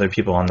clients and other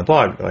people on the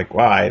blog like,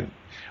 wow,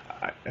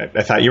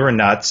 I thought you were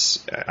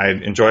nuts. I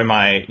enjoy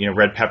my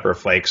red pepper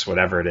flakes,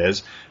 whatever it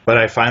is. But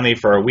I finally,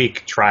 for a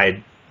week,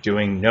 tried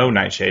doing no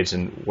nightshades,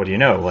 and what do you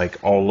know?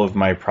 Like, all of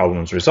my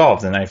problems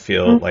resolved, and I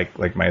feel like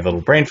my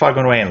little brain fog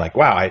went away, and like,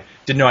 wow, I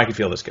didn't know I could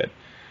feel this good.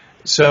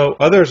 So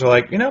others are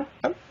like,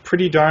 I'm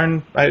pretty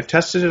darn, I've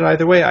tested it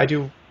either way. I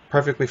do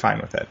perfectly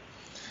fine with it.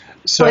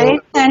 So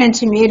eggplant and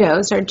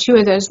tomatoes are two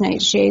of those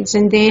nightshades,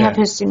 and they have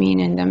histamine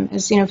in them.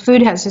 As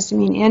food has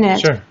histamine in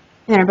it. Sure.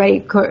 And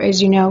everybody,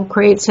 as you know,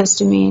 creates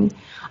histamine.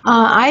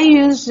 I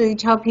usually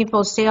tell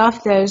people stay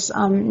off those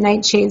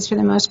nightshades for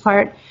the most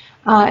part,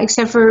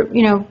 except for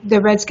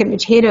the red skin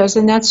potatoes,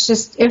 and that's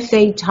just if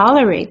they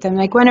tolerate them.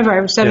 Like one of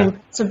our 7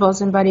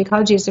 principles in body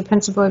ecology is the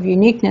principle of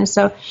uniqueness.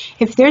 So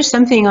if there's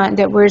something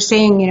that we're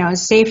saying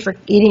is safe for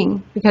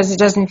eating because it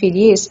doesn't feed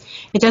yeast,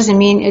 it doesn't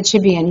mean it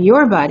should be in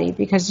your body,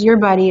 because your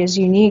body is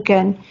unique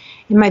and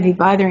it might be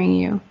bothering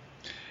you.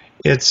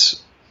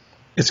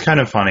 It's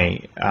kind of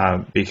funny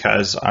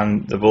because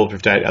on the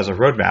Bulletproof Diet as a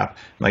roadmap,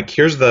 like,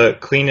 here's the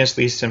cleanest,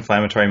 least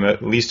inflammatory,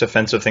 least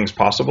offensive things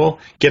possible.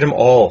 Get them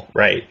all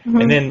right.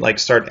 And then like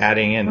start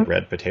adding in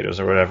red potatoes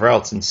or whatever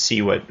else and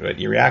see what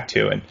you react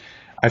to. And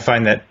I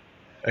find that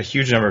a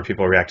huge number of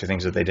people react to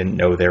things that they didn't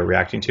know they were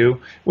reacting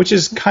to, which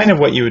is kind of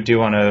what you would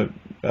do on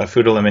a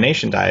food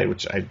elimination diet,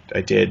 which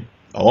I did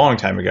a long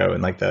time ago.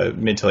 In like the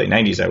mid to late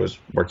 90s, I was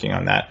working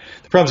on that.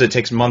 The problem is it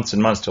takes months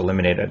and months to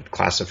eliminate a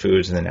class of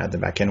foods and then add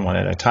them back in one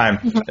at a time.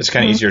 It's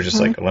kind of easier just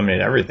like eliminate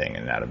everything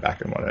and add them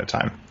back in one at a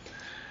time.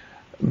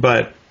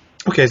 But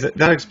okay,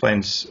 that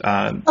explains. But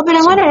I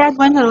want to add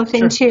one little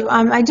thing too.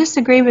 I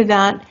disagree with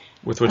that.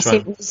 With which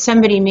one?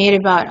 Somebody made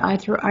about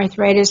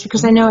arthritis,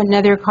 because I know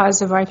another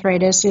cause of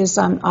arthritis is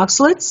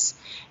oxalates.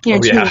 In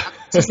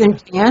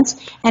plants.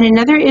 And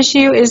another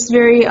issue is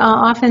very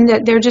often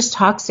that they're just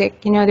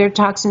toxic. They're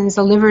toxins.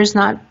 The liver is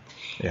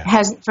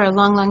has for a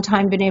long, long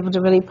time been able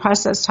to really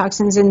process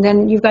toxins. And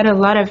then you've got a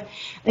lot of,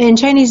 in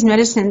Chinese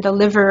medicine, the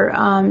liver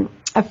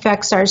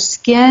affects our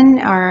skin,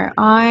 our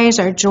eyes,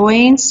 our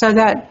joints, so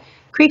that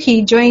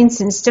creaky joints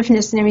and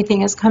stiffness and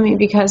everything is coming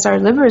because our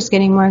liver is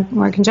getting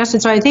more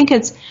congested. So I think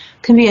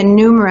can be a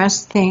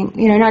numerous thing,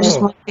 not just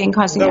one thing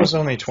causing it. That was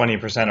only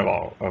 20%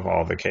 of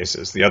all the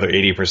cases. The other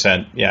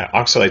 80%,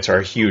 oxalates are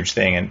a huge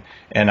thing.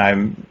 And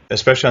I'm,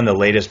 especially on the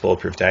latest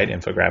Bulletproof Diet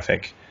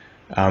infographic,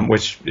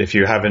 which if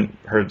you haven't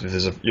heard, this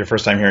is your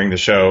first time hearing the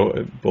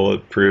show,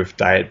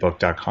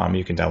 bulletproofdietbook.com,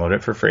 you can download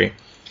it for free.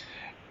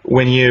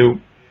 When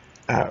you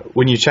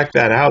check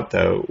that out,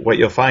 though, what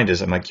you'll find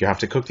is you have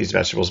to cook these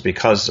vegetables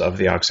because of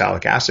the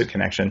oxalic acid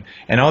connection.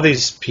 And all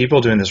these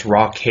people doing this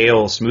raw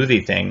kale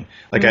smoothie thing,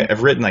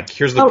 I've written,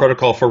 here's the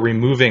protocol for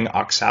removing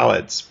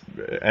oxalates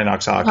and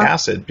oxalic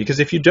acid, because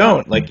if you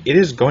don't, it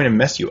is going to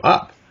mess you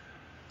up.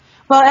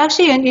 Well,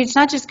 actually, and it's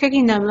not just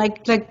cooking them.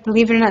 Like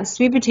believe it or not,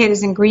 sweet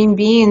potatoes and green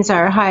beans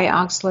are high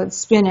oxalate.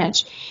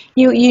 Spinach,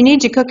 you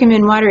need to cook them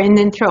in water and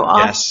then throw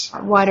off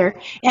water.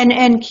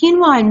 And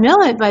quinoa and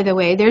millet, by the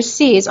way, there's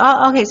seeds.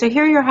 Okay, so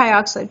here are your high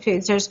oxalate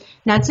foods. There's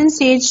nuts and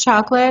seeds,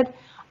 chocolate,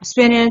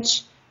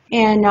 spinach,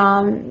 and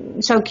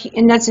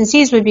nuts and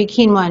seeds would be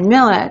quinoa and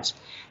millet.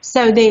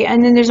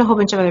 And then there's a whole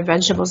bunch of other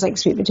vegetables like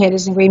sweet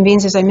potatoes and green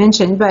beans, as I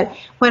mentioned. But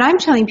what I'm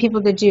telling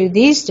people to do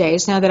these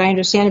days, now that I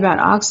understand about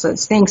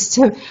oxalates, thanks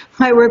to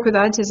my work with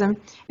autism,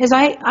 is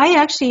I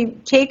actually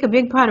take a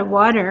big pot of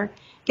water,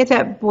 get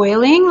that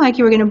boiling like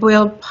you were going to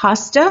boil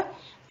pasta,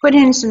 put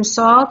in some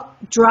salt,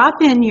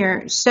 drop in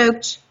your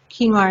soaked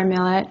quinoa or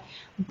millet,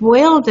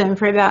 boil them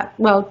for about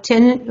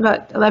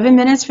 11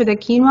 minutes for the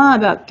quinoa,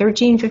 about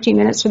 13, 15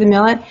 minutes for the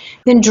millet,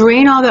 then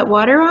drain all that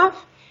water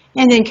off.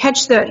 And then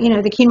catch the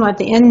quinoa at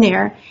the end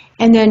there.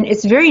 And then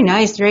it's very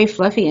nice, very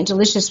fluffy and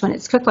delicious when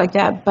it's cooked like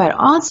that. But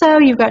also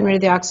you've gotten rid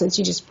of the oxalates.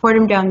 You just poured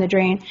them down the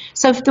drain.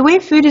 So the way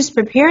food is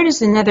prepared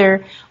is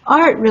another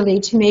art, really,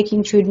 to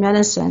making food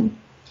medicine.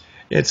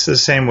 It's the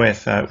same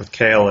with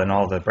kale and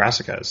all the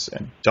brassicas.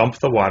 Dump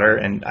the water,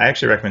 and I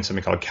actually recommend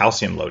something called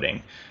calcium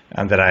loading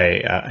that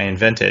I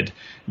invented.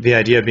 The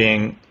idea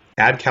being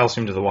add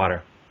calcium to the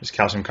water, it's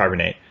calcium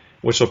carbonate,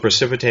 which will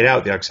precipitate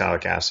out the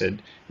oxalic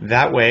acid.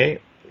 That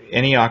way,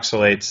 any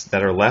oxalates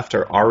that are left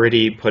are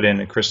already put in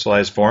a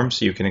crystallized form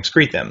so you can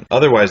excrete them.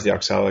 Otherwise, the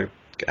oxalic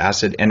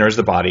acid enters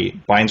the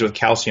body, binds with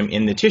calcium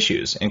in the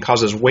tissues, and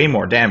causes way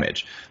more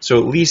damage. So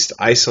at least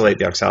isolate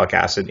the oxalic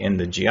acid in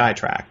the GI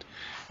tract.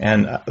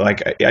 And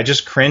I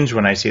just cringe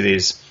when I see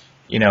these,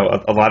 a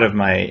lot of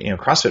my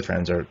CrossFit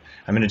friends I'm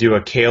going to do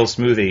a kale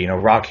smoothie,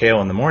 raw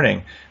kale in the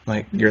morning.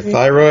 Your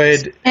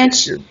thyroid,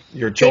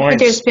 your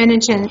joints. There's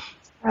spinach and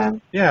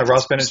raw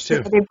spinach too.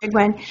 Another big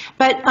one.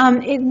 But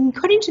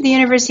according to the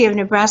University of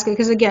Nebraska,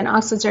 because again,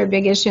 oxalates are a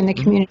big issue in the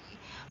community,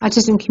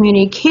 autism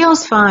community,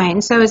 kale's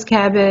fine. So is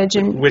cabbage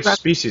and which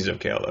species of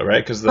kale, though,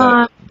 right? Because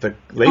the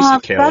lacy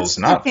kale is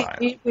not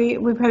fine. We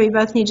probably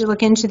both need to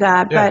look into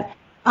that. Yeah.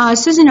 But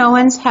Susan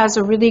Owens has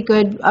a really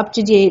good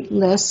up-to-date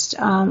list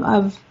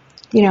of,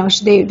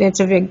 that's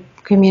a big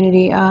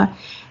community.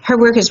 Her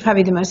work is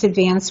probably the most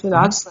advanced with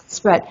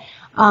oxalates, but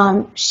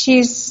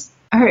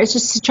it's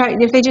just to try.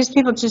 If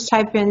people just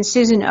type in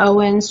Susan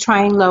Owens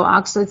trying low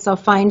oxalates, they'll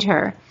find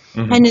her,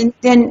 and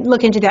then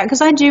look into that,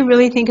 because I do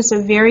really think it's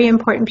a very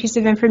important piece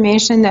of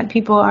information that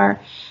people are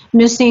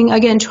missing.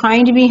 Again,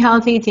 trying to be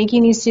healthy,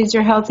 thinking these foods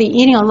are healthy,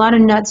 eating a lot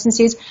of nuts and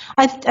seeds.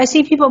 I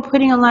see people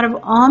putting a lot of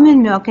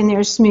almond milk in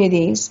their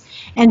smoothies,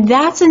 and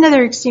that's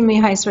another extremely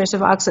high source of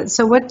oxalates.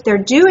 So what they're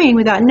doing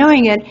without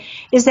knowing it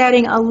is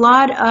adding a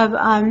lot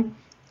of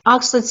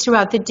oxalates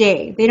throughout the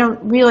day. They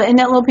don't realize, and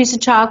that little piece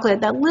of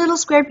chocolate, that little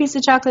square piece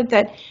of chocolate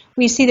that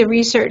we see the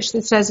research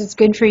that says it's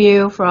good for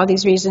you for all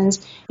these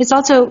reasons, it's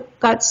also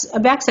got a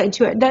backside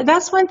to it.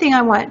 That's one thing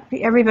I want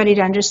everybody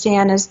to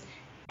understand is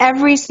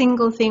every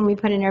single thing we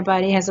put in our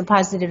body has a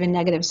positive and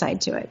negative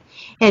side to it.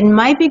 It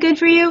might be good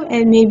for you,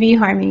 it may be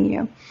harming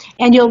you.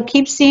 And you'll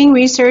keep seeing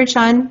research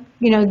on,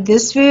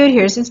 this food,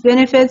 here's its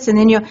benefits, and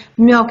then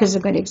milk is a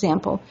good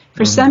example.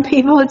 For some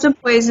people, it's a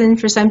poison.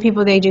 For some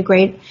people, they do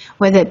great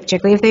with it,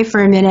 particularly if they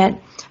ferment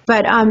it.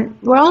 But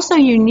we're also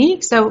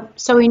unique, so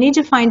we need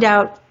to find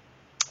out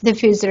the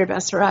foods that are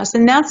best for us.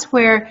 And that's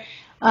where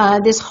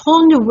this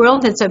whole new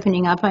world that's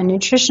opening up on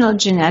nutritional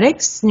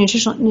genetics,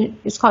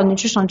 it's called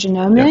nutritional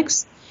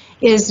genomics,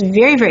 is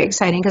very, very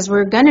exciting, because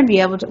we're going to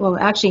be able to,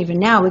 actually even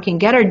now, we can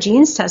get our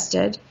genes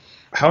tested.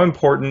 How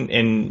important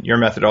in your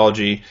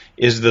methodology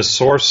is the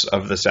source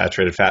of the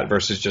saturated fat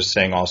versus just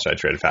saying all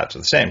saturated fats are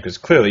the same? Because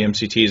clearly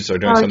MCTs are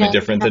doing something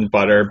different than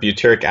butter.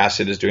 Butyric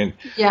acid is doing.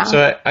 Yeah.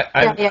 So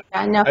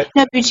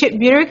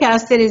butyric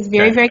acid is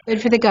very, very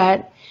good for the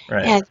gut,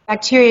 and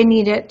bacteria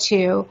need it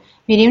too.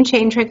 Medium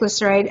chain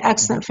triglyceride,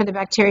 excellent for the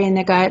bacteria in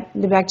the gut.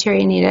 The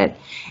bacteria need it,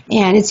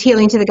 and it's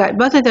healing to the gut.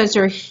 Both of those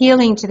are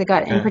healing to the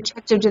gut and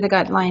protective to the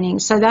gut lining.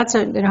 So that's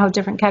a whole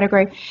different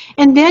category.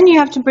 And then you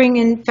have to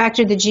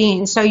factor the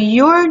genes. So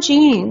your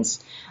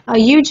genes,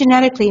 you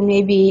genetically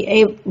maybe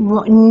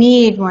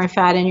need more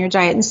fat in your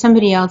diet, and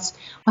somebody else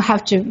will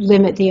have to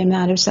limit the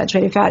amount of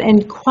saturated fat.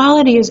 And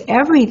quality is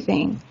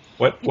everything.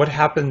 What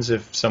happens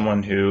if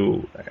someone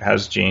who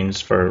has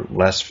genes for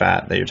less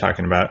fat that you're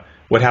talking about?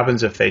 What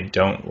happens if they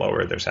don't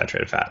lower their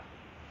saturated fat?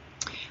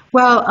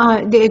 Well,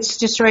 it's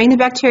destroying the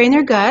bacteria in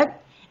their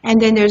gut, And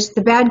then there's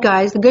the bad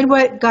guys. The good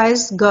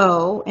guys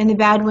go, and the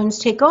bad ones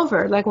take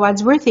over, like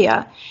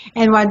Wadsworthia.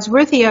 And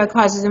Wadsworthia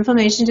causes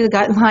inflammation to the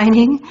gut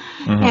lining.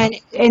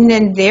 And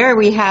then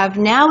we have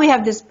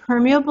this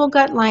permeable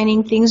gut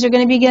lining. Things are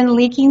going to begin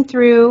leaking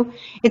through.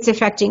 It's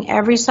affecting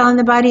every cell in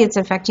the body. It's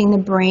affecting the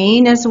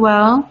brain as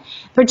well.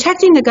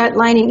 Protecting the gut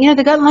lining.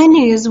 The gut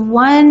lining is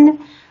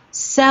one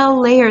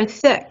cell layer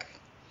thick.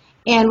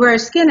 And where our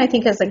skin, I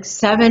think, has like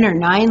 7 or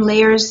 9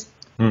 layers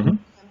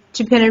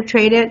to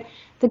penetrate it,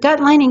 the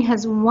gut lining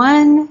has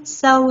one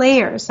cell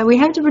layer. So we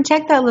have to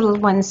protect that little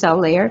one cell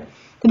layer.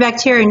 The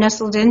bacteria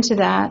nestled into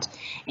that.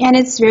 And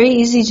it's very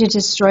easy to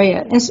destroy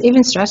it.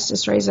 Even stress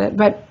destroys it.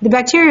 But the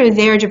bacteria are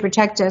there to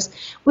protect us.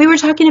 We were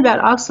talking about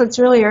oxalates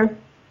earlier.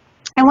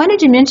 I wanted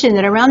to mention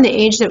that around the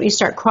age that we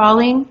start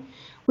crawling,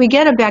 we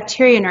get a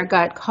bacteria in our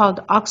gut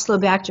called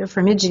Oxalobacter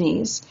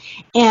formigenes.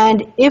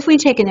 And if we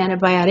take an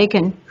antibiotic,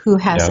 and who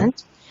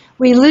hasn't,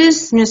 we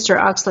lose Mr.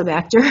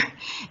 Oxalobacter,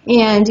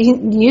 and he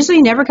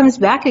usually never comes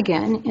back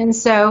again. And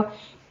so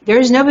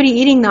there's nobody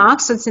eating the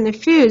oxalates in the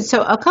food.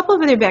 So a couple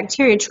of other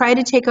bacteria try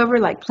to take over,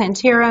 like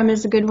Plantarum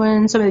is a good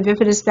one, some of the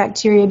bifidus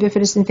bacteria,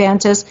 Bifidus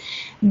infantis.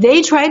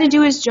 They try to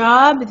do his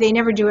job, but they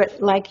never do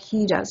it like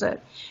he does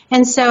it.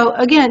 And so,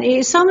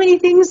 again, so many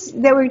things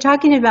that we're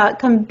talking about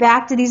come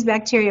back to these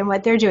bacteria and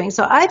what they're doing.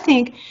 So I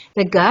think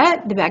the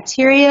gut, the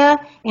bacteria,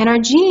 and our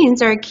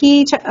genes are a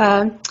key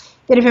to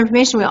bit of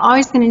information we're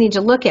always going to need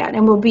to look at.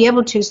 And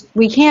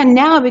we can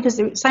now because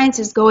the science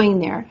is going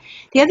there.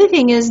 The other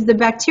thing is the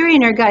bacteria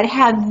in our gut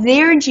have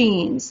their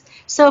genes.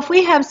 So if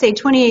we have, say,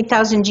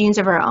 28,000 genes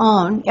of our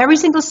own, every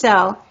single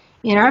cell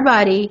in our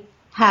body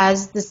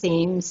has the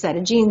same set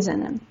of genes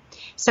in them.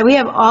 So we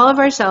have all of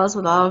our cells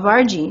with all of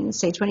our genes,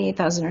 say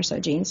 28,000 or so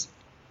genes.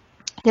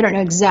 They don't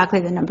know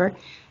exactly the number.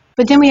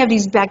 But then we have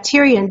these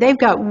bacteria, and they've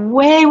got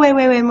way, way,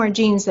 way, way more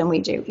genes than we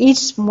do.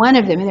 Each one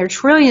of them, and there are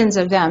trillions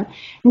of them.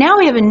 Now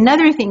we have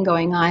another thing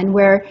going on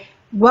where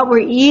what we're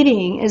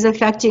eating is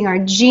affecting our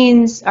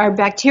genes, our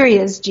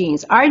bacteria's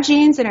genes, our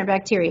genes and our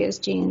bacteria's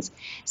genes.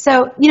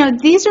 So,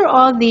 these are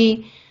all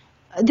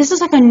this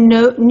is like a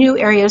new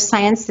area of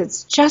science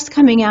that's just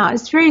coming out.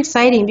 It's very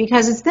exciting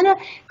because it's going to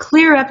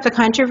clear up the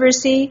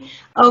controversy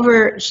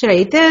over, should I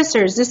eat this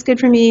or is this good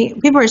for me?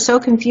 People are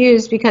so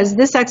confused because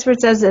this expert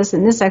says this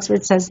and this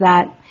expert says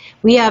that.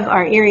 We have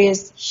our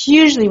areas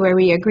hugely where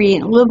we agree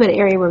and a little bit of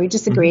area where we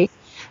disagree.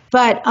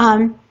 But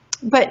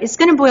it's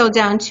going to boil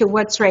down to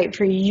what's right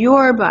for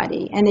your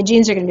body, and the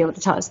genes are going to be able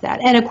to tell us that.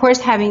 And, of course,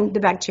 having the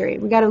bacteria.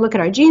 We got to look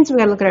at our genes. We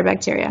got to look at our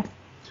bacteria.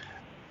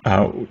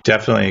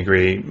 Definitely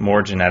agree.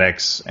 More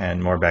genetics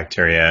and more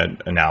bacteria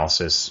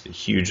analysis,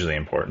 hugely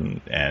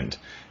important. And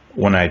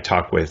when I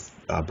talk with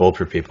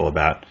Bulletproof people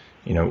about,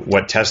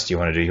 what tests you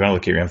want to do, you want to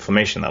look at your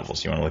inflammation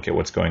levels, you want to look at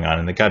what's going on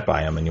in the gut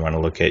biome, and you want to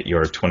look at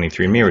your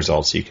 23andMe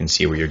results so you can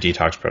see where your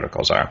detox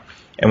protocols are.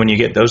 And when you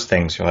get those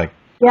things, you're like,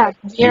 yeah,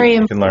 very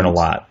important. You can learn a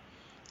lot.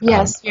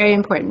 Yes, very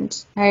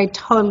important. I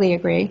totally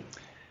agree.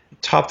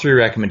 Top 3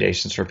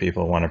 recommendations for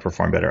people who want to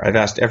perform better. I've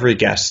asked every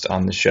guest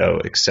on the show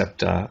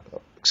except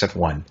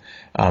one,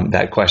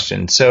 that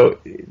question. So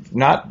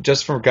not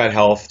just for gut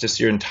health, just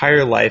your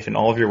entire life and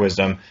all of your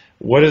wisdom,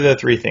 what are the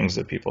 3 things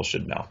that people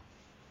should know?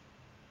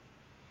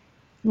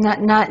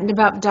 Not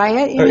about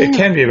diet? It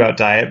can be about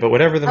diet, but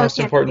whatever the most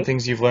important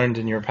things you've learned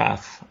in your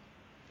path.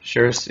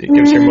 Sure, give us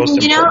your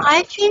most important.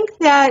 I think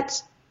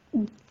that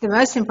the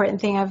most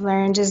important thing I've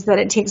learned is that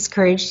it takes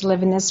courage to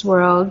live in this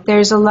world.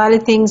 There's a lot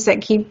of things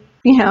that keep,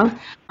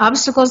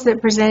 obstacles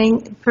that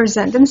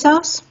present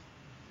themselves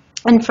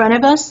in front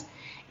of us.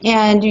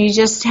 And you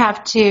just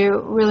have to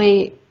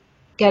really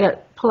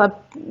pull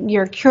up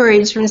your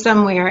courage from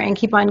somewhere and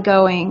keep on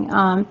going.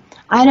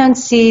 I don't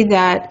see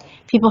that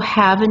people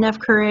have enough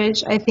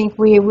courage. I think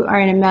we are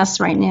in a mess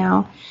right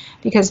now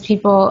because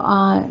people,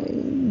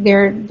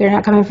 they're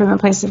not coming from a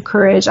place of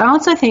courage. I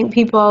also think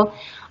people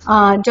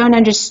don't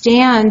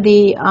understand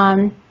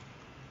the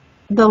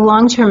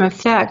long-term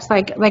effects.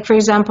 Like for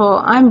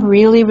example, I'm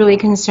really, really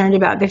concerned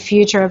about the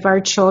future of our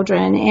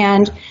children,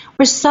 and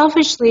we're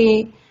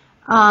selfishly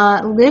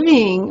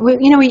living.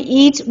 We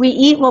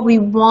eat what we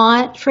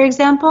want, for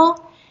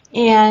example,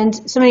 and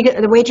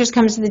the waitress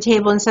comes to the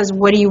table and says,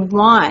 "What do you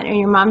want?" And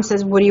your mom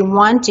says, "What do you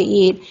want to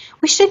eat?"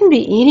 We shouldn't be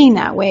eating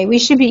that way. We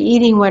should be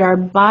eating what our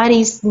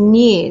bodies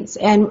needs,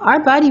 and our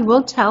body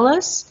will tell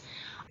us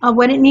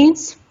what it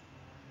needs.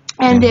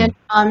 And then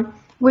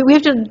we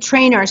have to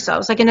train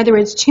ourselves. Like, in other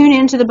words, tune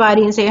into the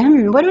body and say,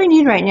 what do I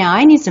need right now?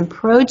 I need some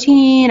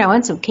protein. I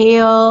want some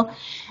kale.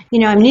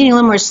 I'm needing a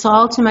little more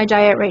salt in my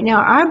diet right now.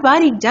 Our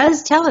body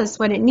does tell us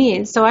what it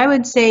needs. So I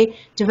would say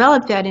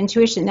develop that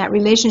intuition, that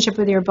relationship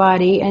with your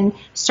body, and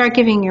start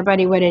giving your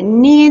body what it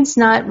needs,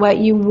 not what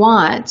you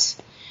want.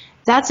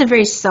 That's a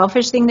very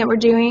selfish thing that we're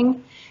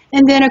doing.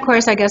 And then, of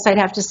course, I guess I'd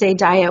have to say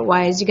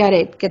diet-wise, you got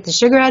to get the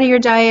sugar out of your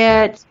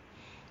diet.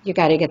 You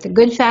got to get the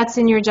good fats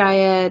in your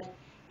diet.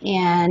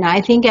 And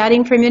I think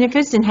adding fermented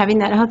and having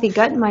that healthy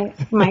gut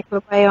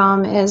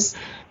microbiome is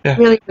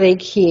really, really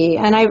key.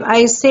 And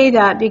I say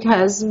that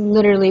because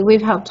literally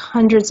we've helped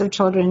hundreds of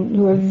children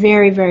who are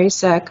very, very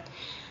sick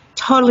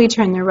totally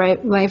turn their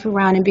life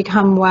around and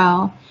become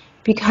well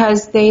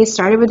because they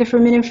started with a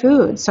fermented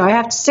food. So I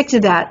have to stick to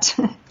that.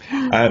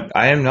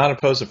 I am not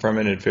opposed to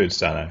fermented foods,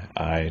 Donna.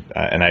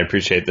 And I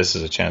appreciate this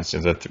as a chance to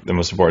the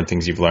most important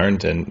things you've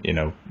learned, and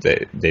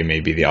they may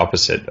be the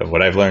opposite of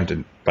what I've learned.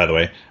 And by the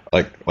way,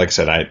 like I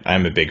said,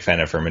 I'm a big fan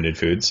of fermented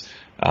foods,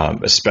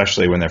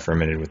 especially when they're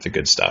fermented with the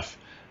good stuff.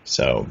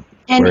 So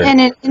and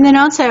then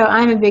also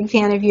I'm a big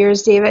fan of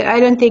yours, David. I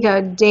don't think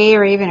a day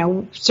or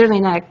even certainly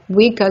not a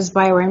week goes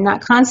by where I'm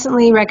not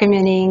constantly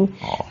recommending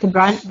the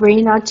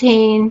brain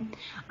octane.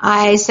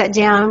 I sat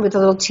down with a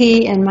little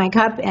tea in my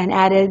cup and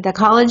added the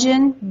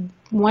collagen,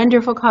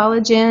 wonderful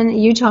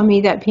collagen. You told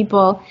me that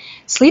people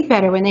sleep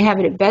better when they have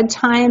it at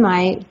bedtime.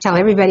 I tell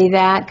everybody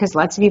that because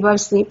lots of people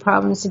have sleep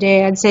problems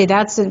today. I'd say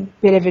that's a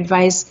bit of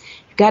advice.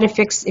 You've got to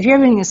fix, if you're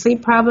having a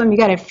sleep problem, you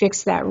got to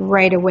fix that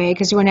right away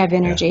because you won't have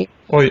energy.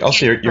 Yeah. Well,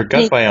 also your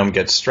gut biome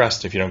gets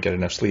stressed if you don't get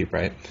enough sleep,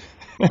 right?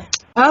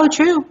 Oh,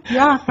 true.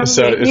 Yeah. Probably.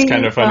 So it's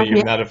kind of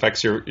funny. That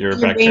affects your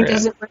bacteria. Brain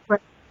doesn't work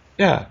right.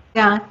 Yeah.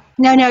 Yeah.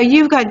 No,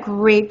 you've got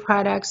great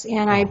products,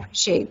 and I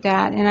appreciate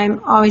that. And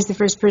I'm always the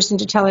first person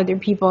to tell other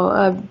people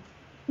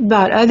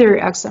about other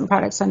excellent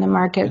products on the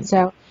market.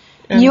 So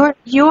your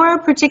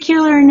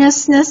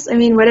particularness, I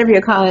mean, whatever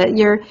you call it,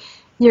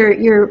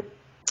 your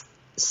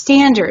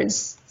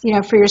standards,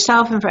 for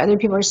yourself and for other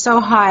people are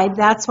so high.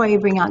 That's why you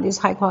bring out these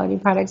high quality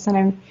products, and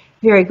I'm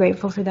very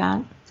grateful for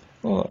that.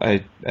 Well,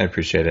 I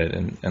appreciate it,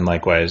 and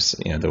likewise,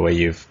 the way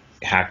you've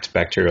hacked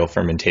bacterial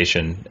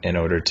fermentation in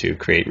order to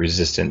create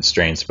resistant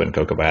strains to put in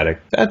cocoa biotic.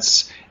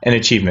 That's an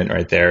achievement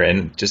right there.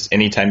 And just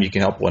anytime you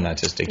can help one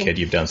autistic kid,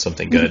 you've done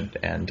something good,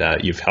 and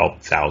you've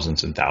helped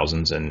thousands and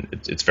thousands, and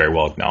it's very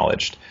well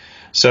acknowledged.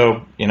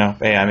 So,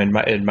 hey, I'm an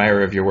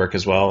admirer of your work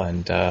as well,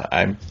 and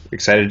I'm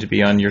excited to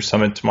be on your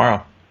summit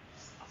tomorrow.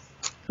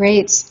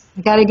 Great.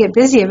 I got to get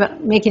busy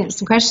about making up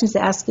some questions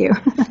to ask you.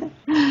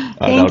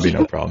 That'll be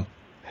no problem.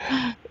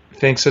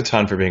 Thanks a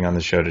ton for being on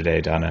the show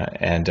today, Donna.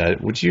 And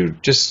would you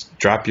just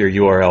drop your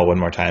URL one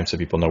more time so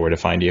people know where to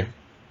find you?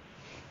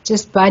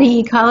 Just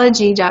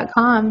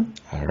bodyecology.com.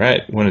 All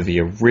right. One of the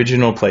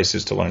original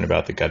places to learn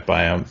about the gut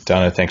biome.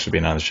 Donna, thanks for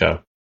being on the show.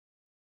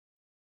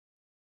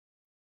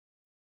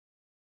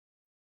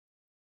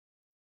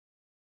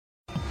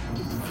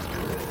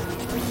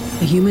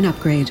 The Human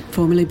Upgrade,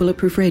 formerly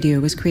Bulletproof Radio,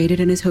 was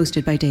created and is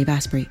hosted by Dave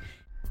Asprey.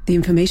 The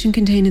information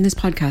contained in this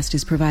podcast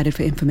is provided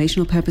for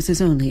informational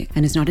purposes only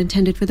and is not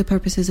intended for the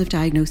purposes of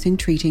diagnosing,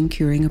 treating,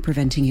 curing, or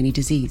preventing any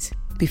disease.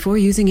 Before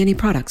using any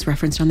products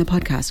referenced on the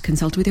podcast,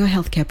 consult with your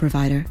healthcare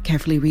provider,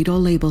 carefully read all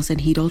labels,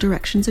 and heed all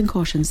directions and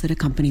cautions that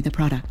accompany the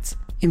products.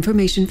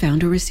 Information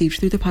found or received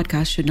through the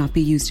podcast should not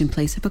be used in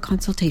place of a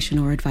consultation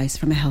or advice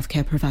from a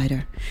healthcare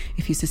provider.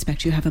 If you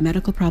suspect you have a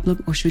medical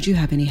problem or should you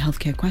have any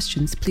healthcare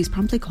questions, please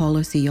promptly call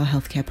or see your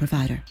healthcare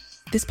provider.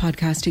 This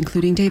podcast,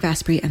 including Dave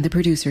Asprey and the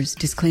producers,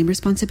 disclaim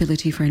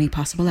responsibility for any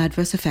possible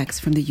adverse effects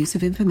from the use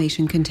of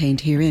information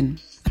contained herein.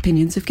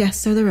 Opinions of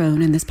guests are their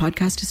own, and this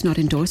podcast does not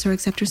endorse or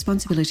accept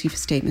responsibility for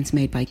statements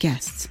made by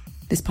guests.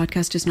 This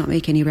podcast does not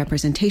make any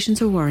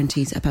representations or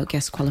warranties about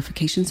guest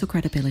qualifications or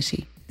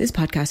credibility. This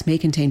podcast may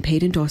contain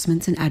paid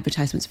endorsements and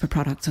advertisements for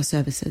products or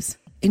services.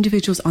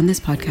 Individuals on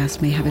this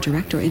podcast may have a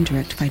direct or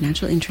indirect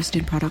financial interest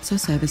in products or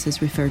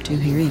services referred to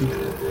herein.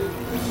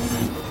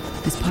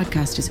 This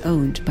podcast is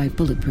owned by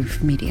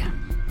Bulletproof Media.